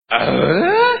Keep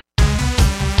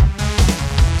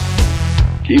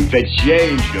the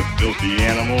change, you filthy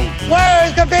animal.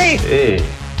 Where's the beef? Hey,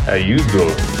 how you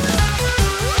doing?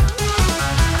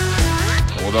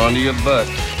 Hold on to your butt.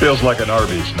 Feels like an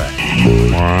Arby's snack.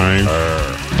 Mine.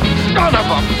 Son of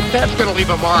a... That's gonna leave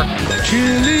a mark.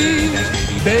 Chili,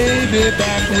 baby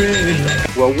back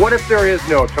red. Well, what if there is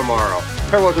no tomorrow?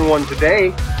 There wasn't one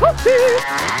today.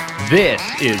 This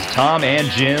is Tom and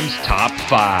Jim's Top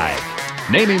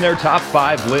 5, naming their top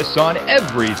 5 lists on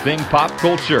everything pop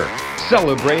culture,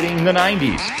 celebrating the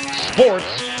 90s,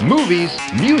 sports, movies,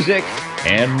 music,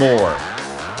 and more.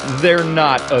 They're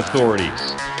not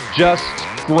authorities, just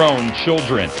grown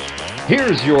children.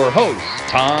 Here's your hosts,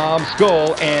 Tom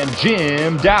Skull and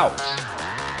Jim Doubt.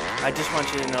 I just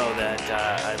want you to know that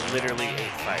I literally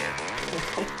ate fire.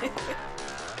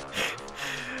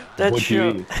 That What'd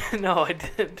show, you eat? No, I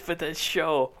didn't. But that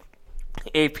show,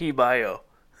 AP Bio,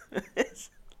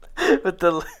 but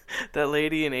that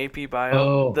lady in AP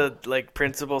Bio, the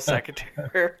principal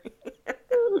secretary.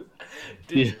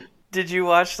 Did you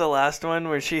watch the last one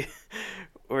where he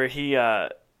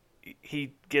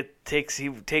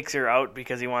takes her out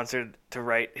because he wants her to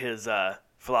write his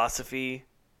philosophy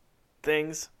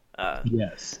things?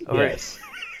 Yes. Yes.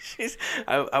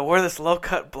 I wore this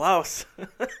low-cut blouse.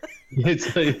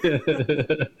 It's like,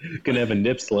 gonna have a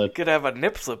nip slip. Could have a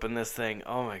nip slip in this thing.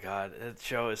 Oh my god, that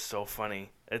show is so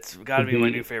funny. It's got to be my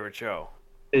new favorite show.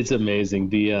 It's amazing.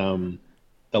 The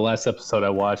last episode I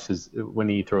watched is when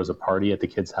he throws a party at the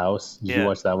kid's house. Did you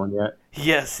watch that one yet?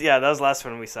 Yes, yeah, that was the last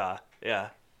one we saw.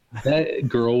 Yeah. That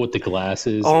girl with the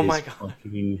glasses oh is my god.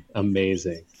 fucking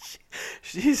amazing.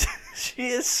 She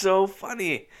is so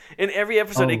funny. In every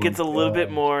episode, it gets a little bit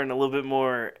more and a little bit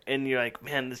more, and you're like,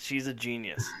 man, she's a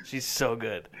genius. She's so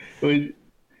good.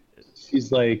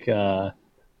 She's like,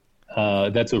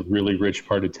 that's a really rich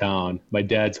part of town. My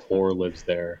dad's whore lives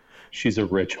there. She's a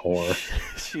rich whore.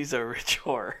 She's a rich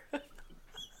whore.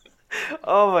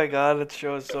 Oh my god, that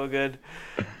show is so good.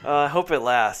 I hope it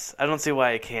lasts. I don't see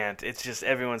why it can't. It's just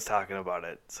everyone's talking about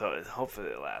it, so hopefully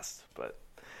it lasts. But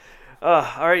all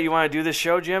right, you want to do this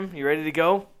show, Jim? You ready to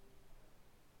go?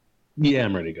 Yeah,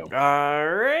 I'm ready to go.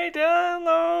 All right,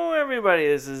 hello everybody.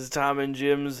 This is Tom and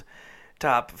Jim's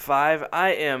Top 5.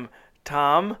 I am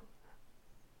Tom,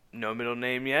 no middle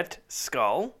name yet,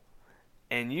 Skull,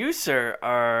 and you, sir,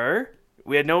 are.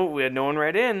 We had no one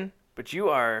write in, but you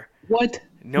are. What?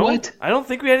 No, what? I don't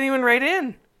think we had anyone write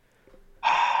in.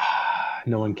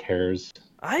 No one cares.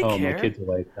 I care. My kids are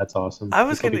like, that's awesome. I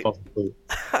was gonna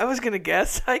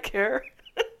guess. I care.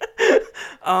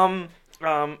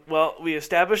 Well, we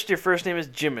established your first name is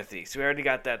Jimothy, so we already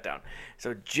got that down.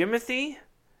 So Jimothy.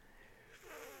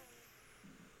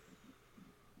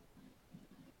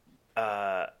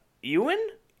 Ewan?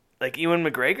 Like Ewan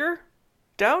McGregor?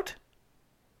 Doubt?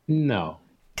 No.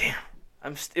 Damn.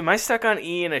 Am I stuck on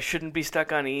E and I shouldn't be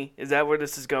stuck on E? Is that where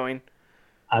this is going?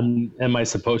 Am I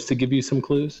supposed to give you some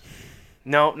clues?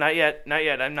 No, not yet. Not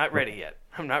yet. I'm not ready yet.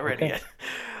 Yet.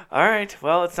 All right.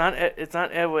 Well, it's not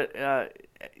Edward.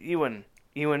 Ewan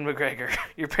McGregor.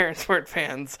 Your parents weren't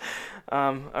fans.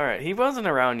 All right. He wasn't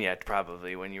around yet,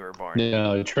 probably, when you were born.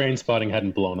 No, Train Spotting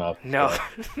hadn't blown up. No.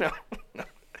 No.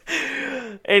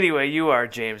 Anyway, you are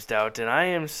James Doubt, and I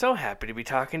am so happy to be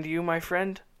talking to you, my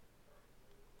friend.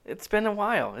 It's been a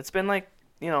while. It's been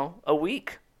a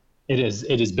week. It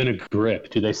has been a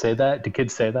grip. Do they say that? Do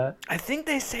kids say that? I think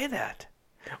they say that.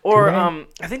 Or I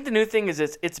think the new thing is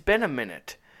it's been a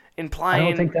minute, implying. I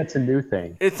don't think that's a new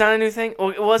thing. It's not a new thing. Well,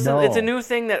 it wasn't. No. It's a new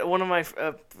thing that one of my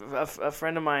a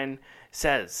friend of mine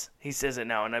says. He says it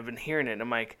now, and I've been hearing it. I'm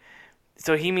like,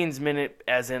 so he means minute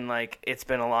as in like it's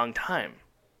been a long time,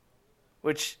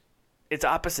 which it's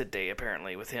opposite day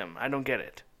apparently with him. I don't get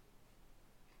it.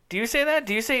 Do you say that?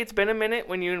 Do you say it's been a minute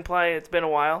when you imply it's been a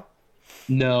while?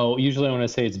 No, usually when I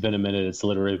say it's been a minute, it's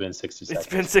literally been 60 seconds.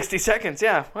 It's been 60 seconds,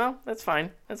 yeah. Well, that's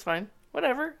fine.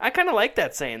 Whatever. I kind of like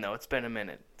that saying, though. It's been a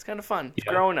minute. It's kind of fun. It's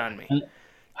growing on me.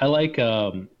 I like,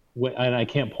 and I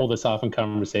can't pull this off in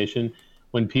conversation,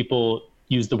 when people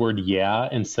use the word yeah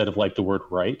instead of like the word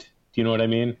right. Do you know what I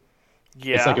mean?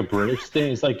 Yeah. It's like a British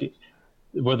thing. It's like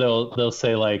where they'll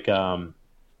say like,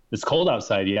 it's cold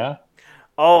outside, yeah?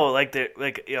 Oh,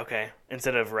 okay.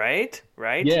 Instead of right?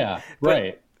 Yeah,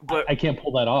 right. But I can't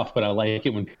pull that off, but I like it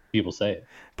when people say it.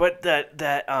 But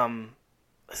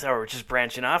sorry, we're just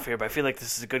branching off here, but I feel like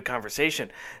this is a good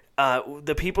conversation.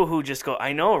 The people who just go,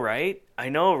 I know, right?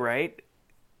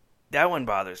 That one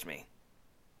bothers me.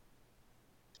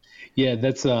 Yeah,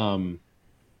 that's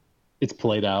it's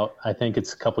played out. I think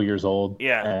it's a couple years old.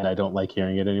 Yeah. And I don't like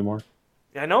hearing it anymore.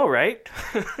 I know, right?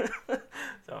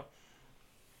 So,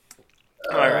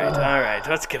 all right. right,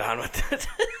 let's get on with it.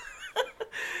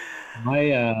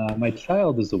 My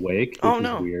child is awake, which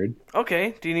is weird.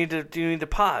 Okay, do you need to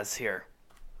pause here?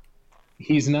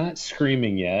 He's not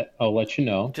screaming yet. I'll let you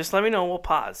know. Just let me know. We'll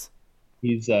pause.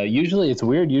 He's usually, it's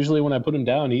weird. Usually when I put him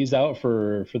down, he's out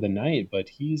for the night, but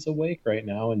he's awake right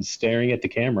now and staring at the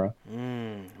camera.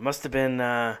 Must have been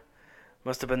that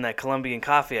Colombian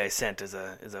coffee I sent as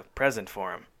a present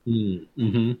for him.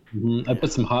 I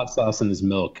put some hot sauce in his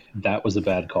milk. That was a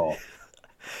bad call.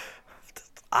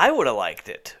 I would have liked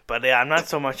it, but yeah, I'm not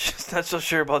so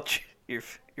sure about your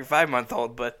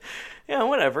 5-month-old, but yeah,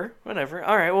 whatever.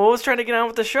 All right, well, let's try to get on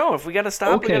with the show. If we got to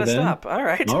stop, we got to stop. All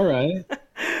right.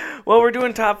 Well, we're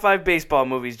doing top 5 baseball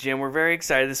movies, Jim. We're very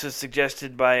excited. This was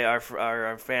suggested by our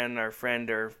fan, our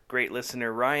friend, our great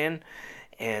listener, Ryan,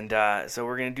 and so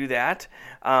we're going to do that.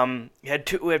 We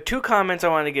have 2 comments I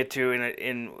want to get to,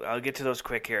 and I'll get to those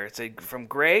quick here. It's from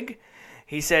Greg.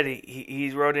 He said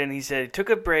he wrote in. He said he took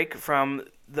a break from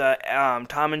the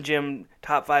Tom and Jim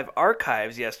Top 5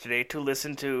 archives yesterday to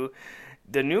listen to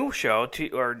the new show,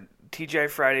 or TGI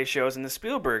Friday shows and the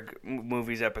Spielberg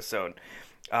movies episode.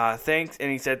 Thanks,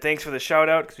 and he said thanks for the shout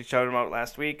out because we shouted him out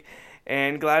last week,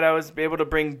 and glad I was able to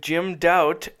bring Jim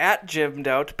Doubt at Jim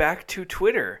Doubt back to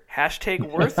Twitter.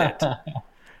 #WorthIt.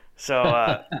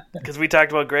 So because we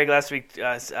talked about Greg last week,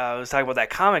 I was talking about that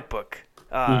comic book.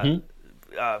 Book.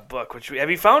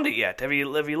 Have you found it yet? Have you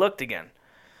looked again?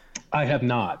 I have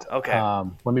not. Okay.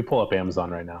 Let me pull up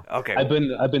Amazon right now. Okay. I've been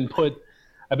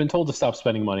told to stop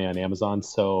spending money on Amazon,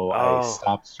 so I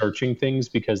stopped searching things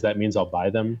because that means I'll buy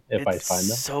them if I find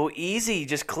them. It's so easy.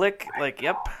 Just click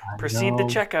proceed to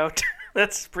checkout.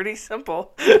 That's pretty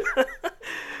simple.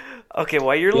 Okay,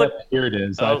 while you're looking, here it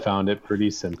is. I found it pretty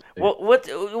simply. Well,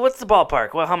 what's the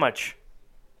ballpark? Well, how much?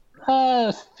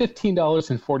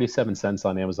 $15.47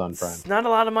 on Amazon Prime. It's not a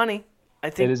lot of money. I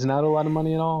think it is not a lot of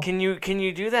money at all. Can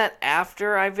you do that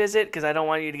after I visit? Because I don't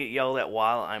want you to get yelled at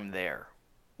while I'm there.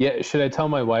 Yeah, should I tell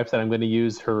my wife that I'm going to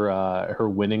use her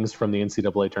winnings from the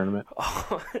NCAA tournament?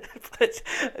 Oh,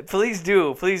 please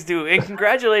do, and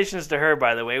congratulations to her.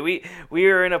 By the way, we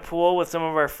were in a pool with some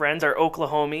of our friends, our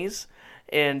Oklahomies,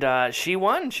 and she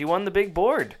won. She won the big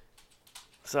board.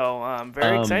 So I'm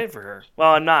very excited for her.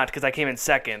 Well, I'm not because I came in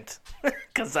second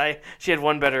because she had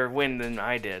one better win than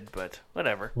I did. But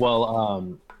whatever.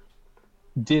 Well,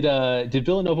 did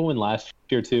Villanova win last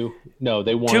year too? No,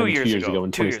 they won 2 years ago.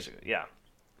 2 years ago, yeah.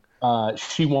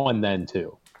 She won then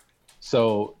too.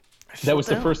 So that was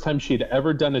the first time she'd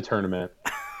ever done a tournament,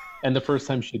 and the first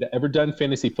time she'd ever done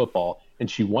fantasy football, and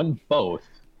she won both.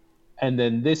 And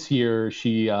then this year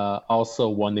she also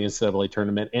won the NCAA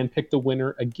tournament and picked the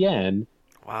winner again.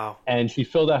 Wow. And she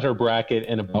filled out her bracket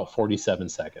in about 47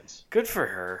 seconds. Good for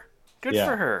her. Good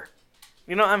for her.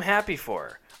 You know, I'm happy for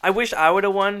her. I wish I would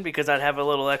have won because I'd have a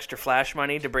little extra flash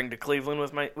money to bring to Cleveland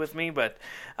with me, but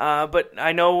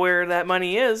I know where that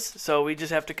money is, so we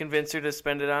just have to convince her to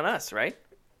spend it on us, right?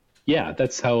 Yeah,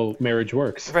 that's how marriage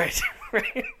works. Right.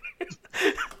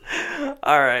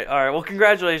 All right. Well,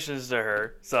 congratulations to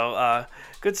her. So,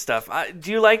 good stuff.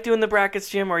 Do you like doing the brackets,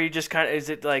 Jim, or are you just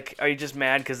are you just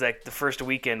mad because like the first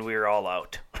weekend we were all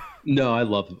out? No, I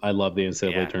love the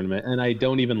NCAA tournament, and I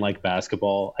don't even like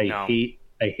basketball. I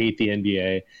hate the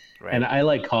NBA, and I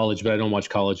like college, but I don't watch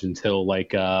college until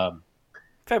like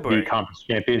February. The conference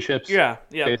championships. Yeah,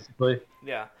 basically.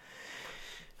 Yeah.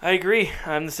 I agree.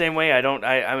 I'm the same way.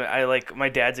 I like, my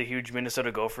dad's a huge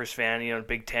Minnesota Gophers fan, you know,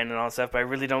 Big Ten and all that stuff, but I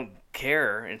really don't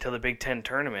care until the Big Ten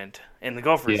tournament. And the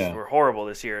Gophers were horrible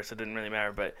this year, so it didn't really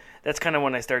matter. But that's kind of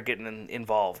when I start getting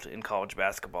involved in college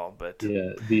basketball. But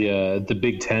yeah, the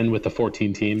Big Ten with the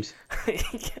 14 teams.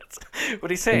 Yes.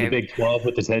 What are you saying? And the Big 12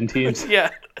 with the 10 teams.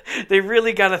 Yeah, they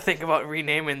really got to think about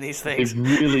renaming these things. They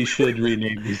really should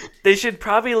rename these. They should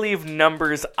probably leave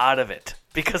numbers out of it.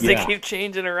 Because they keep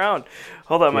changing around.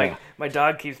 Hold on, my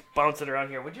dog keeps bouncing around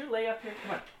here. Would you lay up here?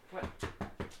 Come on.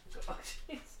 Oh,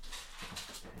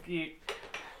 jeez.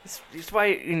 That's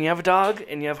why when you have a dog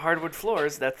and you have hardwood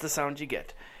floors, that's the sound you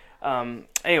get.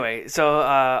 Anyway, so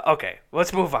okay,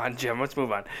 let's move on, Jim. Let's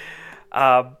move on.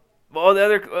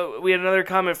 We had another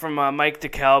comment from Mike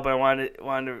DeKalb, but I wanted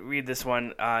to read this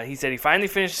one. He said he finally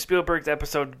finished Spielberg's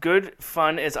episode. Good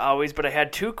fun as always, but I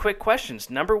had 2 quick questions.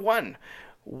 Number 1.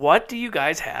 What do you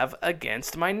guys have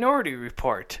against Minority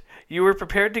Report? You were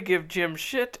prepared to give Jim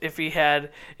shit if he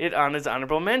had it on his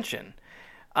honorable mention.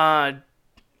 Nothing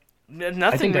really.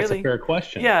 I think that's a fair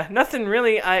question. Yeah, nothing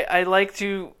really. I like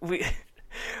to... we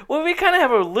kind of have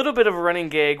a little bit of a running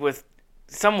gag with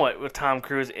Tom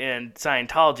Cruise and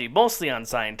Scientology, mostly on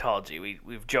Scientology.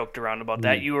 We've joked around about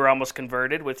that. You were almost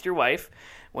converted with your wife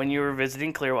when you were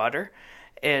visiting Clearwater.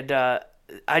 And...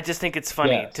 I just think it's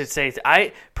funny Yes. to say.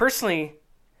 I personally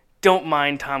don't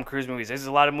mind Tom Cruise movies. There's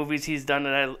a lot of movies he's done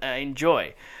that I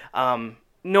enjoy.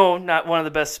 No, not one of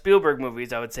the best Spielberg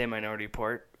movies. I would say Minority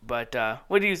Report. But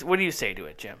what do you say to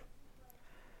it, Jim?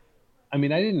 I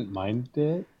mean, I didn't mind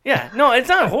it. Yeah, no, it's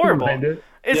not horrible. mind it.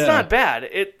 It's Yeah. not bad.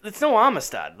 It's no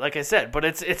Amistad, like I said, but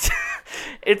it's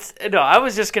no. I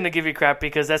was just gonna give you crap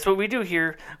because that's what we do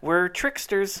here. We're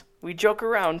tricksters. We joke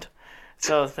around.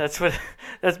 So that's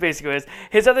basically what it is.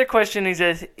 His other question, he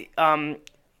says, have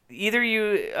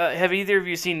either of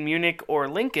you seen Munich or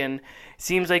Lincoln?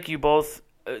 Seems like both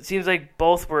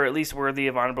were at least worthy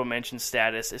of honorable mention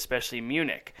status, especially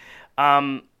Munich.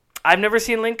 I've never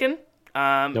seen Lincoln.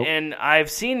 Nope. And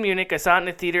I've seen Munich. I saw it in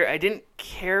the theater. I didn't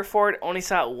care for it. Only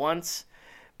saw it once,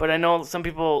 but I know some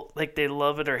people they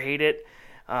love it or hate it.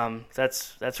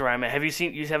 That's where I'm at.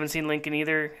 You haven't seen Lincoln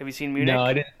either? Have you seen Munich? No,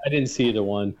 I didn't see either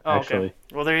one, actually. Okay.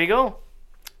 Well, there you go.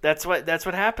 That's what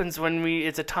happens when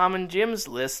it's a Tom and Jim's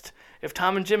list. If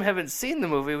Tom and Jim haven't seen the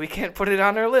movie, we can't put it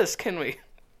on our list, can we?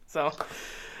 So,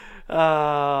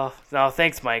 no,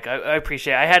 thanks, Mike. I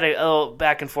appreciate it. I had a little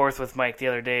back and forth with Mike the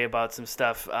other day about some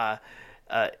stuff.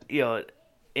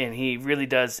 And he really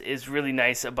is really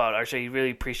nice about our show. He really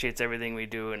appreciates everything we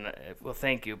do, and well,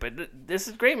 thank you. But this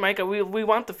is great, Mike. We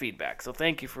want the feedback, so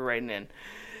thank you for writing in.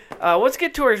 Let's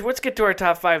get to our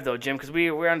top 5 though, Jim, because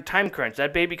we're on time crunch.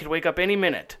 That baby could wake up any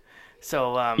minute.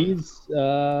 So he's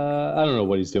I don't know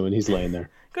what he's doing. He's laying there.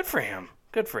 Good for him.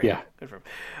 Good for him. Yeah. Good for him.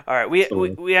 All right,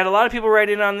 we had a lot of people write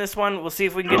in on this one. We'll see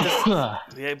if we can get this.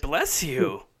 Yeah, bless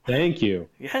you. Thank you.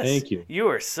 Yes. Thank you. You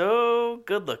are so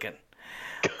good looking.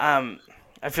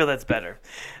 I feel that's better.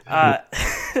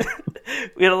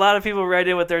 We had a lot of people write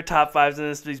in with their top 5s in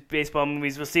these baseball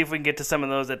movies. We'll see if we can get to some of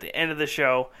those at the end of the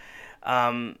show.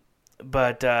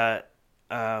 But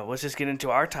let's just get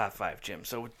into our top 5, Jim.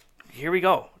 So here we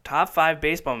go. Top 5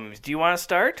 baseball movies. Do you want to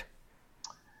start?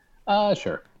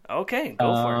 Sure. Okay,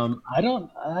 go for it.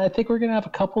 I think we're gonna have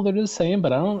a couple that are the same,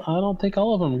 but I don't think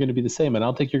all of them are gonna be the same. And I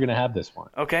don't think you're gonna have this one.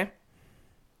 Okay.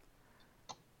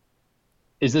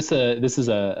 Is this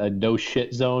a no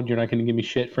shit zone? You're not going to give me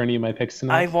shit for any of my picks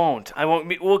tonight? I won't.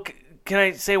 Well, can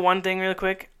I say one thing really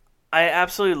quick? I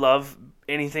absolutely love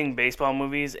anything baseball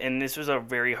movies, and this was a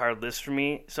very hard list for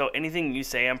me. So anything you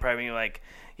say, I'm probably like,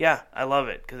 yeah, I love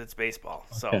it because it's baseball.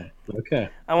 So okay.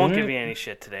 I won't give you any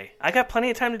shit today. I got plenty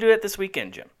of time to do it this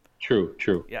weekend, Jim. True.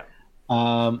 Yeah.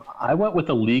 I went with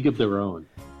A League of Their Own.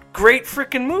 Great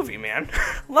freaking movie, man.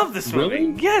 Love this movie.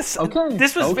 Really? Yes. Okay.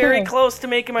 This was very close to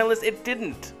making my list. It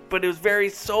didn't, but it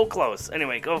was so close.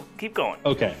 Anyway, keep going.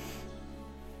 Okay.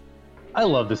 I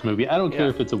love this movie. I don't care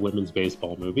if it's a women's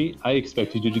baseball movie. I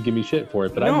expected you to give me shit for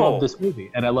it, but I love this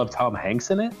movie. And I love Tom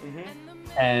Hanks in it.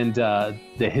 Mm-hmm. And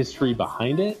the history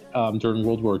behind it during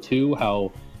World War II,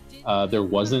 how there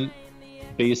wasn't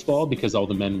baseball because all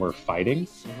the men were fighting.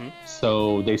 Mm-hmm.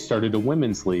 So they started a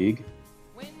women's league.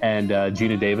 And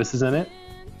Gina Davis is in it.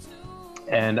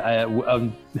 And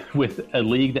with a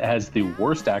league that has the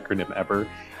worst acronym ever,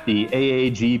 the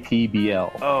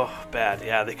AAGPBL. Oh, bad.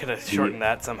 Yeah, they could have shortened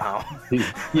that somehow.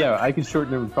 Yeah, I could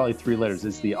shorten it with probably 3 letters.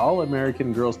 It's the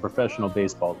All-American Girls Professional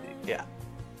Baseball League. Yeah.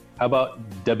 How about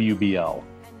WBL?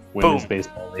 Women's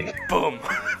Baseball League. Boom.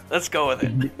 Let's go with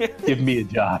it. Give me a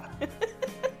job.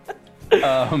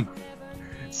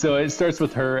 So it starts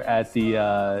with her at the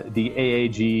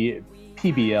AAG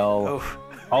PBL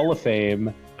Hall of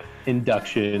Fame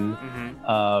induction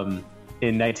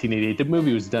in 1988. The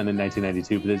movie was done in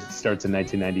 1992, but it starts in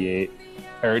 1998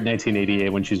 or 1988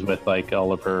 when she's with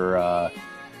all of her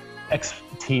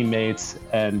ex-teammates,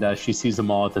 and she sees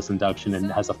them all at this induction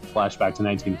and has a flashback to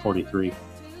 1943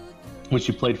 when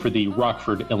she played for the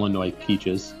Rockford, Illinois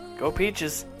Peaches. Go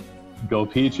Peaches! Go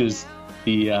Peaches!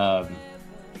 I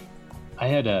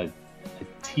had a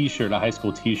T-shirt, a high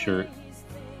school T-shirt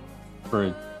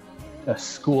for a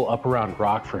school up around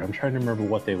Rockford. I'm trying to remember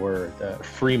what they were.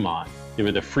 Fremont. They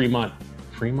were the Fremont.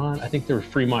 I think they were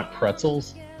Fremont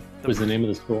Pretzels. Was the name of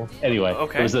the school? Anyway,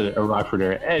 it was a Rockford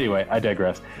area. Anyway, I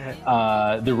digress.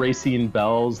 The Racine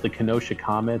Bells, the Kenosha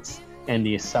Comets, and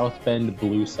the South Bend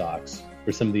Blue Sox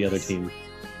were some of the other teams.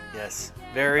 Yes,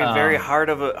 very heart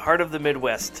of the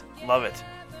Midwest. Love it.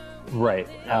 Right.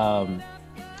 Tom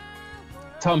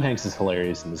Hanks is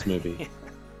hilarious in this movie.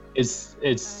 It's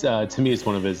to me, it's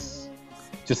one of his,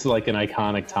 just like an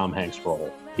iconic Tom Hanks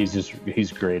role.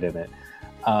 He's great in it.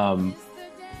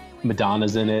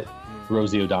 Madonna's in it.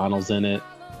 Rosie O'Donnell's in it.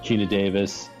 Gina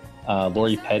Davis.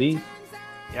 Lori Petty.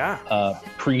 Yeah.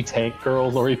 Pre-Tank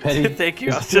Girl Lori Petty. Thank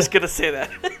you. I was just gonna say that.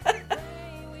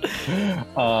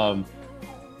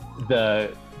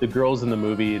 The girls in the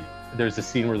movie, there's a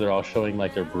scene where they're all showing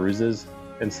their bruises,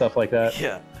 and stuff like that.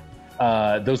 Yeah.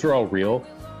 Those are all real.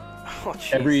 Oh,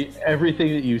 jeez.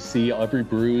 Everything that you see, every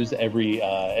bruise, every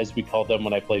as we call them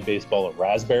when I played baseball, a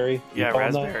raspberry. Yeah,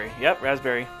 raspberry. Yep,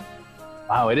 raspberry.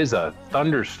 Wow, it is a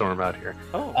thunderstorm out here.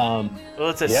 Oh. Well,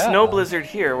 it's a snow blizzard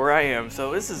here where I am,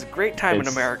 so this is a great time in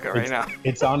America right now.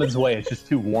 It's on its way. It's just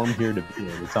too warm here to be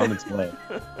in. It's on its way.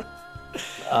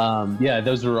 Yeah,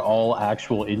 those are all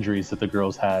actual injuries that the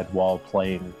girls had while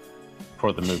playing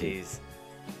for the movie.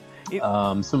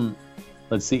 Jeez.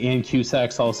 Let's see, Ann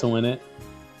Cusack's also in it.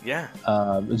 Yeah.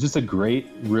 It's just a great,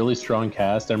 really strong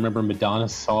cast. I remember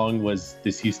Madonna's song was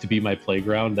 "This Used to Be My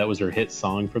Playground." That was her hit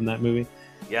song from that movie.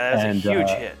 Yeah, that's a huge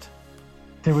hit.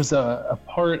 There was a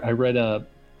part, I read a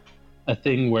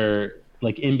thing where,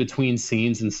 like, in between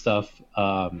scenes and stuff,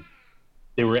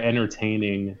 they were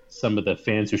entertaining some of the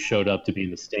fans who showed up to be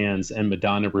in the stands, and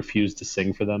Madonna refused to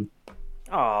sing for them.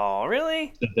 Oh,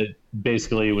 really? So that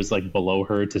basically it was like below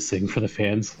her to sing for the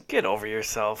fans. Get over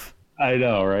yourself. I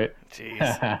know, right?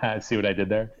 Jeez. See what I did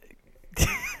there?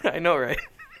 I know, right?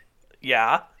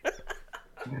 Yeah.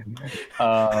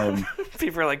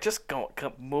 People are like, just go,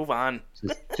 move on.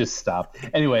 Just stop.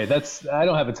 Anyway, I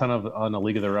don't have a ton on A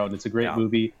League of Their Own. It's a great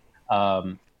movie.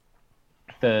 The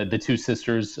two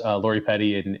sisters, Lori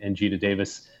Petty and Gina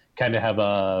Davis, kind of have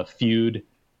a feud,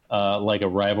 like a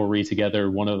rivalry together.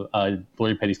 One of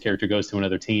Lori Petty's character goes to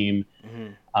another team.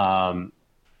 Mm-hmm.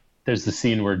 There's the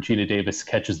scene where Gina Davis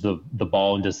catches the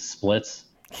ball and does the splits.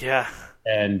 Yeah.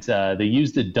 And they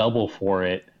used a double for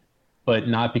it, but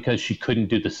not because she couldn't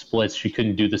do the splits. She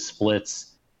couldn't do the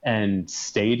splits and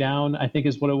stay down, I think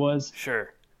is what it was.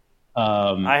 Sure.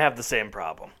 I have the same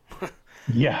problem.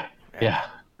 Yeah,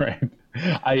 right.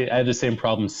 I have the same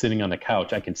problem sitting on the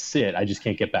couch. I can sit, I just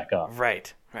can't get back up.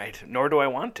 Right. Nor do I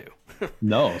want to.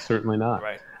 No, certainly not.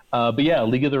 Right. But yeah,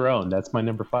 League of Their Own. That's my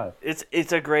number 5.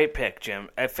 It's a great pick, Jim.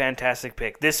 A fantastic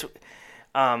pick. This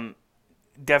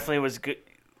definitely was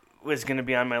going to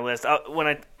be on my list. When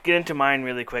I get into mine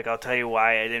really quick, I'll tell you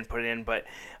why I didn't put it in. But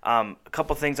a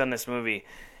couple things on this movie.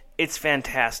 It's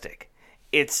fantastic.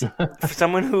 It's for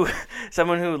someone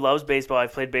who loves baseball.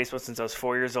 I've played baseball since I was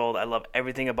 4 years old. I love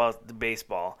everything about the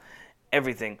baseball,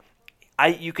 everything.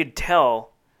 You could tell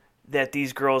that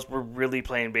these girls were really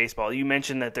playing baseball. You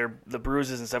mentioned that the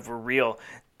bruises and stuff were real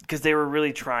because they were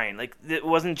really trying. Like, it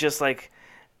wasn't just like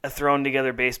a thrown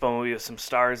together baseball movie with some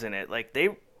stars in it. Like,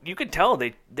 you could tell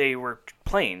they were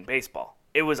playing baseball.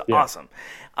 It was awesome.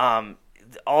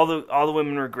 All the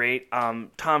women were great.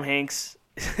 Tom Hanks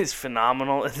is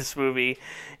phenomenal in this movie.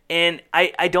 And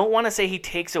I don't want to say he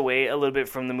takes away a little bit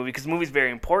from the movie because the movie is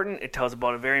very important. It tells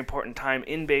about a very important time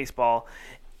in baseball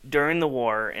during the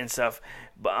war and stuff.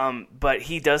 But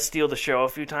he does steal the show a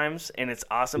few times, and it's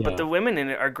awesome. Yeah. But the women in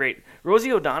it are great.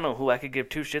 Rosie O'Donnell, who I could give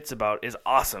two shits about, is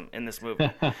awesome in this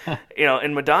movie.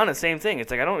 And Madonna, same thing.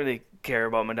 It's like I don't really care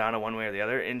about Madonna one way or the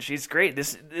other, and she's great.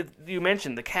 You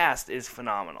mentioned the cast is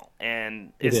phenomenal,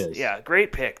 and it is. Yeah,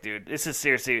 great pick, dude. This is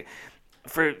seriously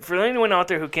for anyone out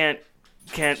there who can't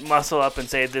muscle up and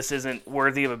say this isn't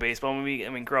worthy of a baseball movie.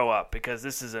 I mean, grow up, because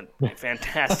this is a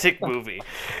fantastic movie.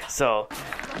 So,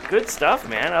 good stuff,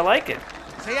 man. I like it.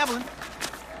 Hey, Evelyn,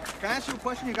 can I ask you a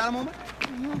question? You got a moment?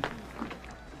 Mm-hmm.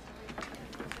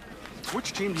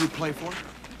 Which team do you play for?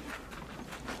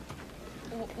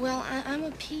 Well, I'm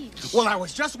a peach. Well, I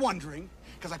was just wondering,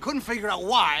 because I couldn't figure out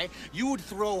why you would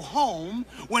throw home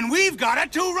when we've got a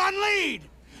 2-run lead.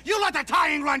 You let the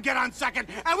tying run get on second,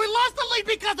 and we lost the lead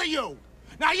because of you.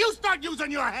 Now you start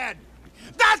using your head.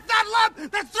 That's that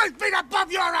lump that's 3 feet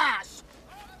above your ass.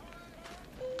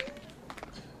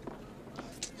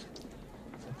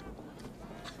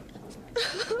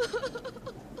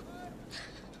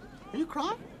 Are you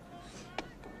crying?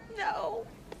 No.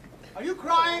 Are you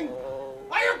crying?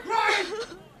 Are you crying?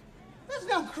 There's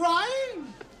no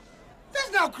crying.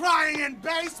 There's no crying in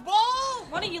baseball.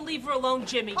 Why don't you leave her alone,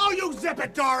 Jimmy? Oh, you zip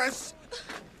it, Doris.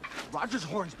 Rogers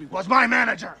Hornsby was my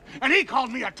manager, and he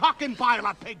called me a talking pile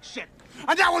of pig shit.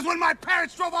 And that was when my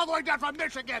parents drove all the way down from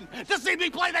Michigan to see me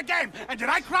play the game. And did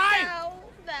I cry?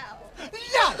 No!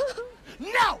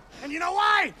 And you know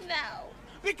why? No.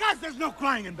 Because there's no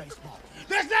crying in baseball.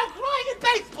 There's no crying in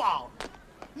baseball!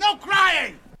 No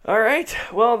crying! All right.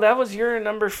 Well, that was your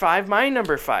number 5. My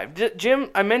number 5. Jim,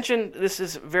 I mentioned this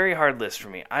is a very hard list for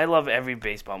me. I love every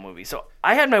baseball movie. So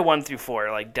I had my 1 through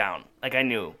 4 like down. Like I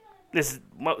knew this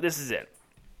is it.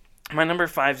 My number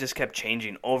 5 just kept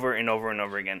changing over and over and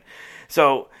over again.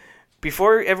 So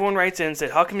before everyone writes in and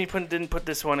said, how come you didn't put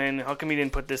this one in? How come you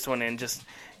didn't put this one in? Just,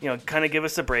 kind of give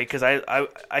us a break, because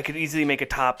I could easily make a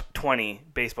top 20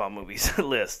 baseball movies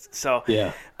list. So,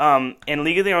 yeah. And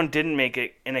League of Their Own didn't make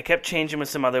it, and I kept changing with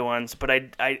some other ones, but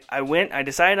I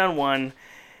decided on one,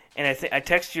 and I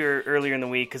texted you earlier in the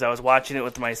week because I was watching it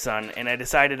with my son, and I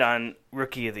decided on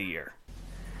Rookie of the Year.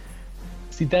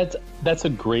 See, that's a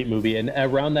great movie, and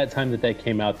around that time that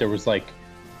came out, there was like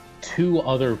 2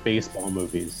 other baseball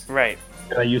movies. Right.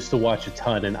 That I used to watch a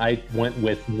ton, and I went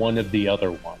with one of the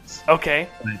other ones. Okay.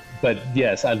 But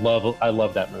yes, I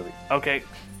love that movie. Okay.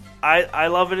 I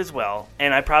love it as well,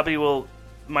 and I probably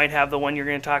might have the one you're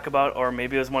going to talk about, or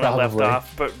maybe it was one I left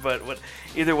off. But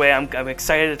either way, I'm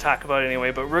excited to talk about it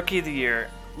anyway. But Rookie of the Year,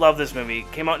 love this movie.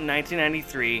 Came out in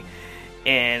 1993,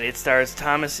 and it stars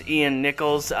Thomas Ian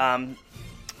Nichols.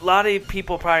 A lot of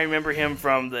people probably remember him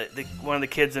from the one of the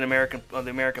kids in the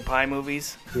American Pie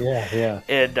movies. Yeah.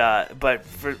 And but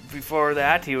before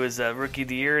that, he was Rookie of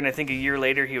the Year, and I think a year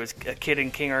later he was a kid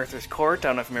in King Arthur's Court. I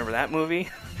don't know if you remember that movie.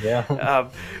 Yeah.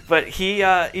 But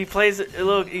he plays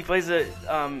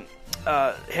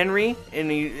Henry,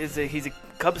 and he's a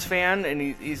Cubs fan, and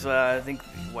he's I think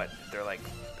they're like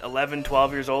 11,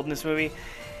 12 years old in this movie.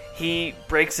 He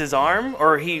breaks his arm,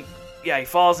 or he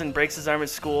falls and breaks his arm at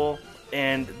school.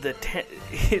 And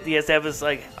he has to have this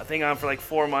thing on for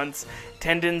 4 months.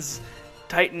 Tendons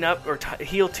tighten up or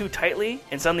heal too tightly,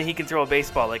 and suddenly he can throw a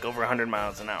baseball over 100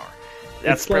 miles an hour.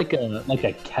 That's like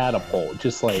a catapult,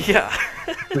 just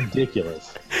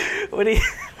ridiculous. When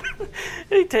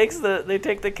they take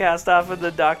the cast off, and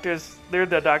the doctor's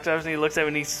office, and he looks at him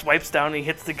and he swipes down and he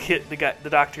hits the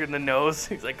doctor in the nose.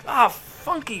 He's like,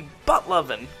 funky butt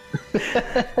loving.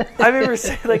 I remember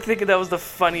thinking that was the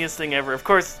funniest thing ever. Of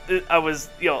course, I was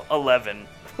 11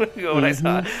 when I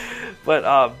saw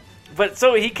it. But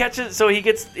so he gets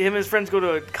him and his friends go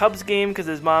to a Cubs game because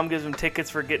his mom gives him tickets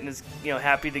for getting his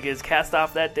happy to get his cast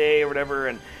off that day or whatever,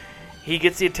 and he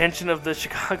gets the attention of the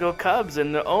Chicago Cubs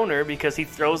and the owner because he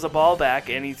throws the ball back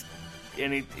and it's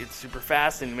super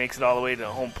fast and he makes it all the way to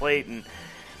home plate and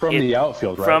from the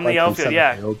outfield, right? From the outfield,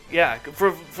 yeah.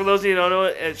 For those of you who don't know,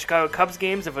 at Chicago Cubs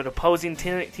games, if an opposing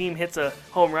team hits a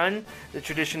home run, the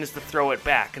tradition is to throw it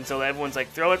back, and so everyone's like,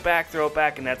 throw it back,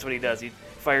 and that's what he does. He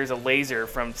fires a laser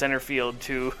from center field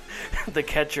to the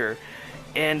catcher,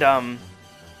 and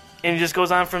it just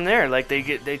goes on from there.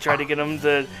 They try to get him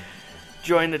to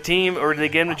join the team, or they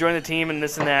get him to join the team, and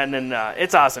this and that, and then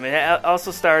it's awesome. It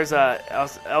also stars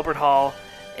Albert Hall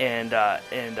and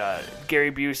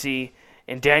Gary Busey.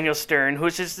 And Daniel Stern, who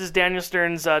is Daniel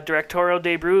Stern's directorial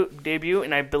debut,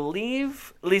 and I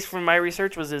believe, at least from my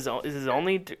research, was his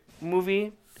only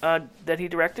movie that he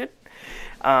directed.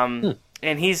 And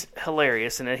he's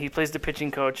hilarious, and he plays the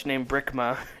pitching coach named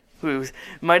Brickma, who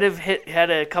might have had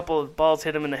a couple of balls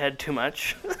hit him in the head too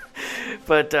much.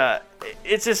 But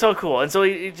it's just so cool. And so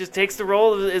he just takes the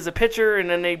role as a pitcher, and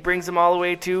then he brings him all the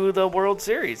way to the World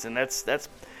Series, and that's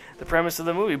the premise of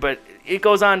the movie. But it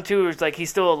goes on too. It's he's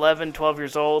still 11, 12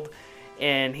 years old,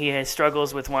 and he has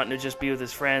struggles with wanting to just be with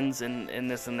his friends and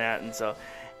this and that. And so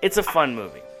it's a fun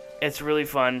movie. It's really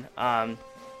fun. One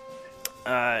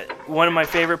of my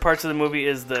favorite parts of the movie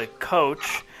is the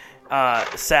coach,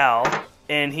 Sal,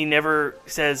 and he never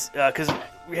says, because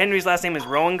Henry's last name is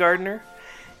Rowan Gardner,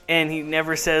 and he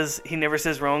never says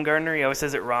Rowan Gardner. He always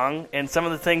says it wrong. And some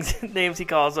of the names he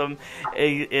calls him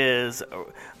is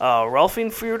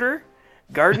Rolfingfruder,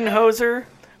 Gardenhoser,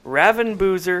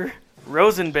 Ravenboozer,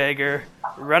 Rosenberger,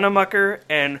 Runnemucker,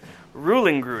 and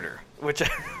Rulingruder, which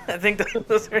I think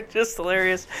those are just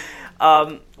hilarious.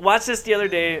 Watched this the other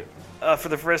day for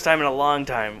the first time in a long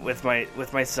time with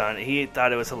my son. He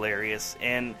thought it was hilarious,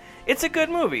 and it's a good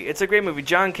movie. It's a great movie.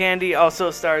 John Candy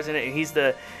also stars in it. He's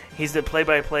the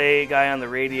play-by-play guy on the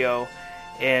radio,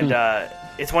 and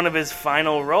it's one of his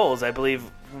final roles, I believe.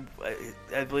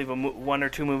 One or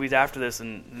two movies after this,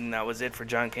 and that was it for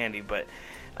John Candy. But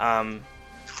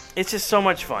it's just so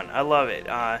much fun. I love it.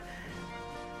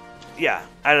 Yeah,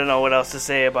 I don't know what else to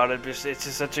say about it. It's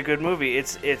just such a good movie.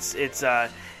 It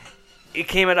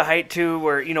came at a height too,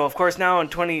 where of course now in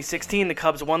 2016 the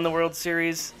Cubs won the World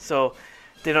Series, so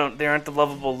they aren't the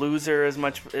lovable loser as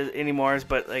much anymore.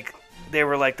 But they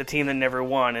were the team that never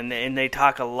won, and they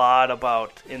talk a lot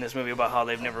about in this movie about how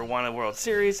they've never won a World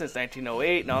Series since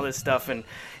 1908 and all this stuff, and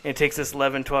it takes this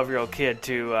 11, 12-year-old kid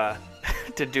to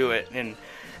do it, and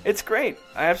it's great.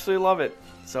 I absolutely love it.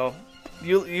 So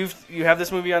you have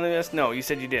this movie on the list? No, you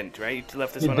said you didn't, right? You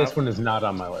left this one out? This one is not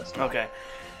on my list. No. Okay.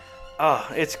 Oh,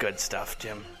 it's good stuff,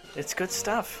 Jim. It's good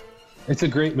stuff. It's a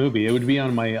great movie. It would be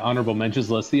on my honorable mentions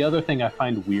list. The other thing I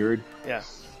find weird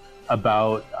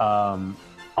about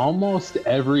almost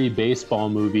every baseball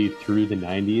movie through the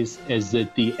 90s is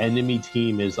that the enemy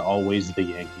team is always the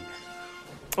Yankees.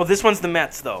 Oh, this one's the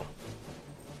Mets, though.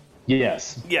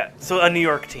 Yes. Yeah, so a New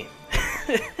York team.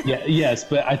 Yes,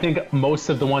 but I think most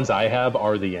of the ones I have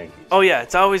are the Yankees. Oh yeah,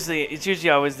 it's usually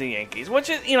always the Yankees. Which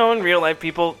is, in real life,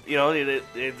 people,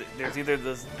 there's either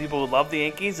those people who love the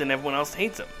Yankees and everyone else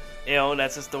hates them.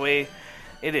 That's just the way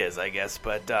it is, I guess.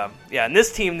 But in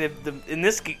this team, in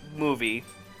this movie,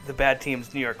 the bad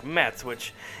team's New York Mets,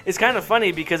 which is kind of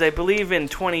funny because I believe in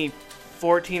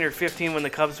 2014 or 15 when the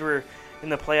Cubs were in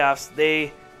the playoffs,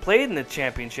 they played in the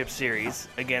championship series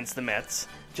against the Mets,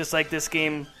 just like this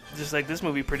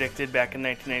movie predicted back in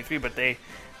 1993, but they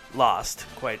lost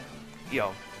quite,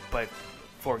 by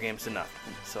 4-0.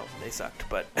 So they sucked.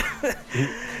 But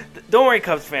don't worry,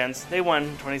 Cubs fans, they won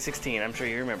 2016. I'm sure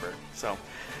you remember. So,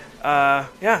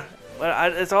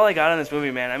 that's all I got on this movie,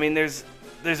 man. I mean, there's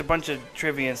a bunch of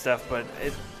trivia and stuff, but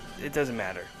it doesn't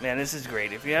matter, man. This is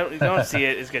great. If you don't see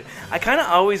it, it's good. I kind of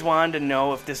always wanted to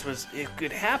know if it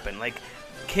could happen. Like,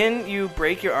 can you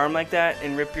break your arm like that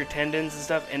and rip your tendons and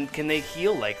stuff, and can they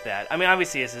heal like that? I mean,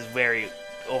 obviously this is very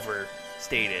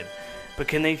overstated, but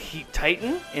can they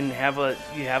tighten and you have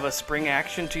a spring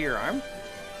action to your arm?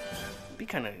 It'd be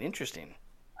kind of interesting.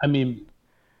 I mean,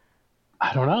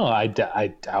 I don't know. I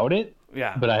doubt it.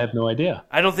 Yeah. But I have no idea.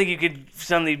 I don't think you could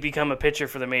suddenly become a pitcher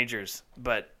for the majors,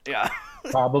 but yeah.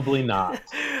 Probably not.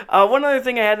 One other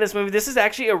thing I had in this movie, this is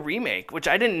actually a remake, which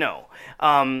I didn't know.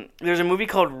 There's a movie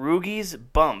called Roogie's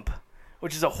Bump,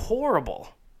 which is a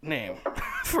horrible name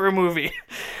for a movie.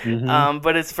 Mm-hmm.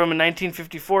 But it's from a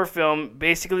 1954 film,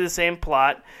 basically the same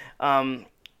plot. And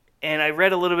I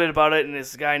read a little bit about it, and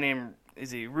this guy named,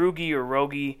 is he Roogie or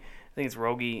Rogie? I think it's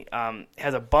Rogie,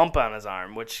 has a bump on his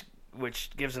arm, which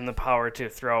gives him the power to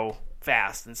throw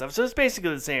fast and stuff. So it's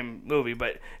basically the same movie,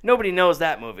 but nobody knows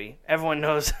that movie. Everyone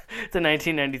knows the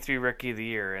 1993 Rookie of the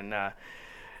Year, and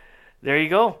there you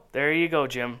go. There you go,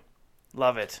 Jim.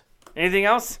 Love it. Anything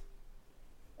else?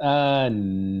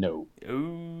 No.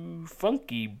 Ooh,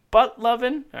 funky butt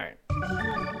loving. All right.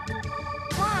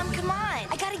 Mom, come on.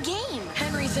 I got a game.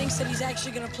 Henry thinks that he's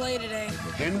actually going to play today.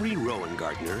 Henry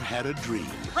Rowan-Gardner had a dream.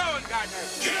 Rowan-Gardner,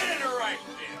 get in the right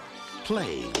field.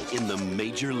 Playing in the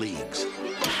major leagues.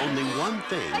 Only one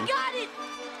thing I got it.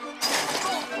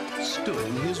 stood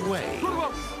in his way.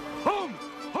 Home!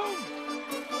 Home!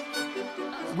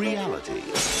 Reality.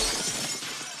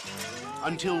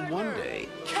 Until one day,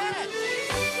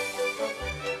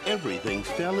 everything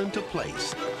fell into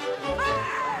place.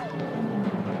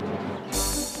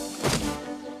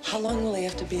 How long will he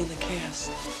have to be in the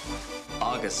cast?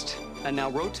 August. And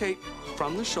now rotate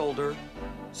from the shoulder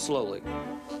slowly.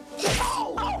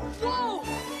 Oh, whoa!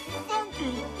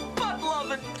 Funky butt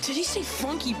loving. Did he say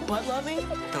funky butt loving?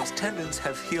 Those tendons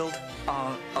have healed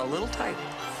a little tight.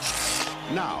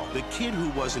 Now, the kid who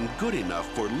wasn't good enough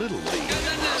for Little League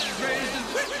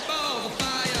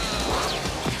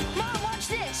Mom, watch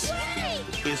this.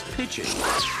 Wait! is pitching.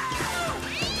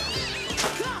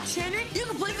 Gosh, Henry, you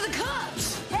can play for the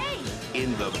Cubs. Hey!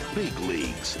 In the big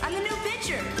leagues. I'm the new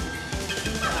pitcher.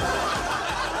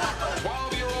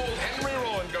 12-year-old Henry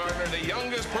Rowan-Gardner, the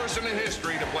youngest person in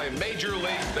history to play Major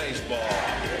League Baseball.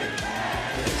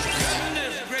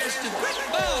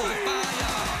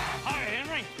 Hi,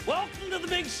 Henry. Welcome to the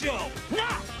big show.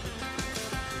 Now!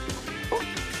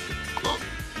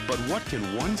 But what can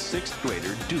one 6th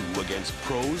grader do against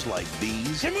pros like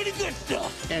these? Some really good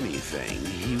stuff. Anything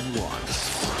he wants.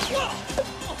 Whoa!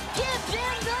 Give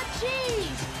them the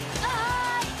cheese.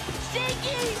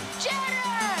 Stinky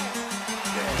cheddar.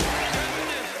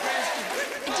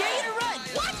 I dare you to run.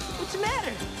 What? What's the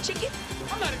matter? Chicken?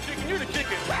 I'm not a chicken. You're the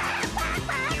chicken.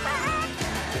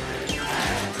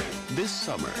 This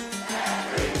summer,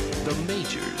 the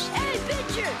majors Hey,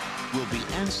 pitcher. will be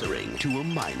answering to a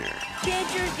minor.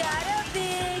 Pitcher's got a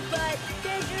big butt.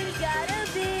 Pitcher's got a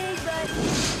big butt.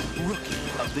 Rookie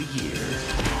of the Year.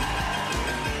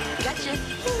 Gotcha.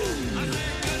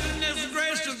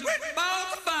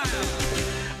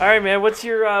 All right, man. What's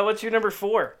your number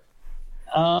 4?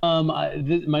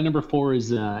 My number 4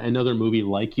 is another movie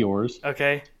like yours.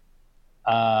 Okay.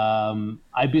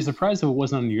 I'd be surprised if it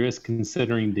wasn't on your list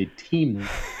considering the team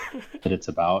that it's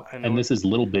about, and this is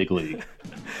Little Big League.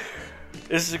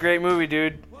 This is a great movie,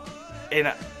 dude.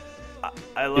 And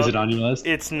I love. Is it on your list?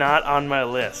 It's not on my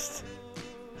list.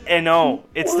 And no,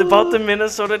 it's about the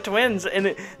Minnesota Twins,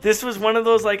 and this was one of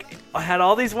those, like, I had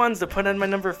all these ones to put on my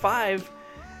number 5,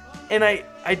 and I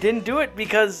didn't do it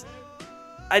because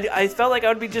I felt like I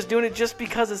would be just doing it just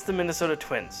because it's the Minnesota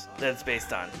Twins that it's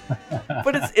based on.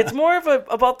 But it's more of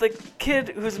about the kid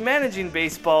who's managing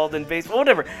baseball than baseball.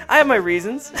 Whatever. I have my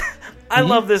reasons. I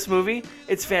love this movie.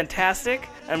 It's fantastic.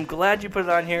 I'm glad you put it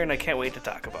on here, and I can't wait to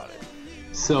talk about it.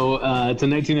 So it's a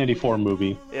 1994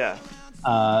 movie. Yeah.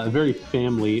 A very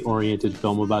family-oriented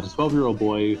film about a 12-year-old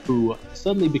boy who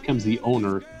suddenly becomes the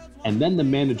owner and then the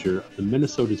manager of the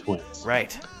Minnesota Twins.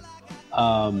 Right.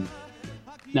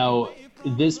 Now,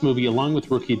 this movie, along with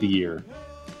Rookie of the Year,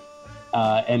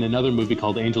 and another movie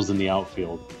called Angels in the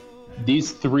Outfield,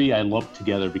 these three I lumped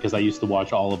together because I used to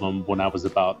watch all of them when I was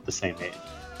about the same age.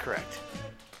 Correct.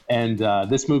 And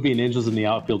this movie and Angels in the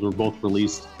Outfield were both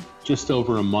released just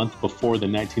over a month before the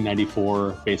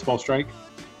 1994 baseball strike.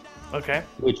 Okay.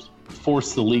 Which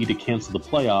forced the league to cancel the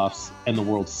playoffs and the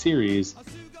World Series.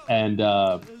 And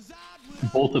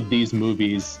both of these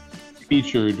movies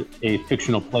featured a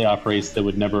fictional playoff race that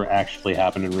would never actually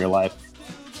happen in real life.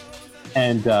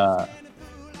 And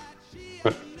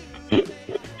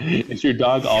is your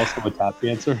dog also a tap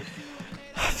dancer?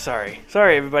 Sorry,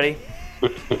 everybody.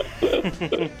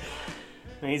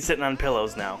 He's sitting on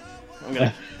pillows now. I'm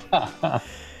gonna.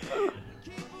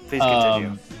 Please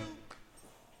continue.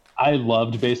 I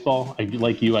loved baseball.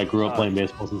 Like you, I grew up playing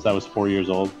baseball since I was 4 years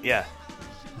old. Yeah.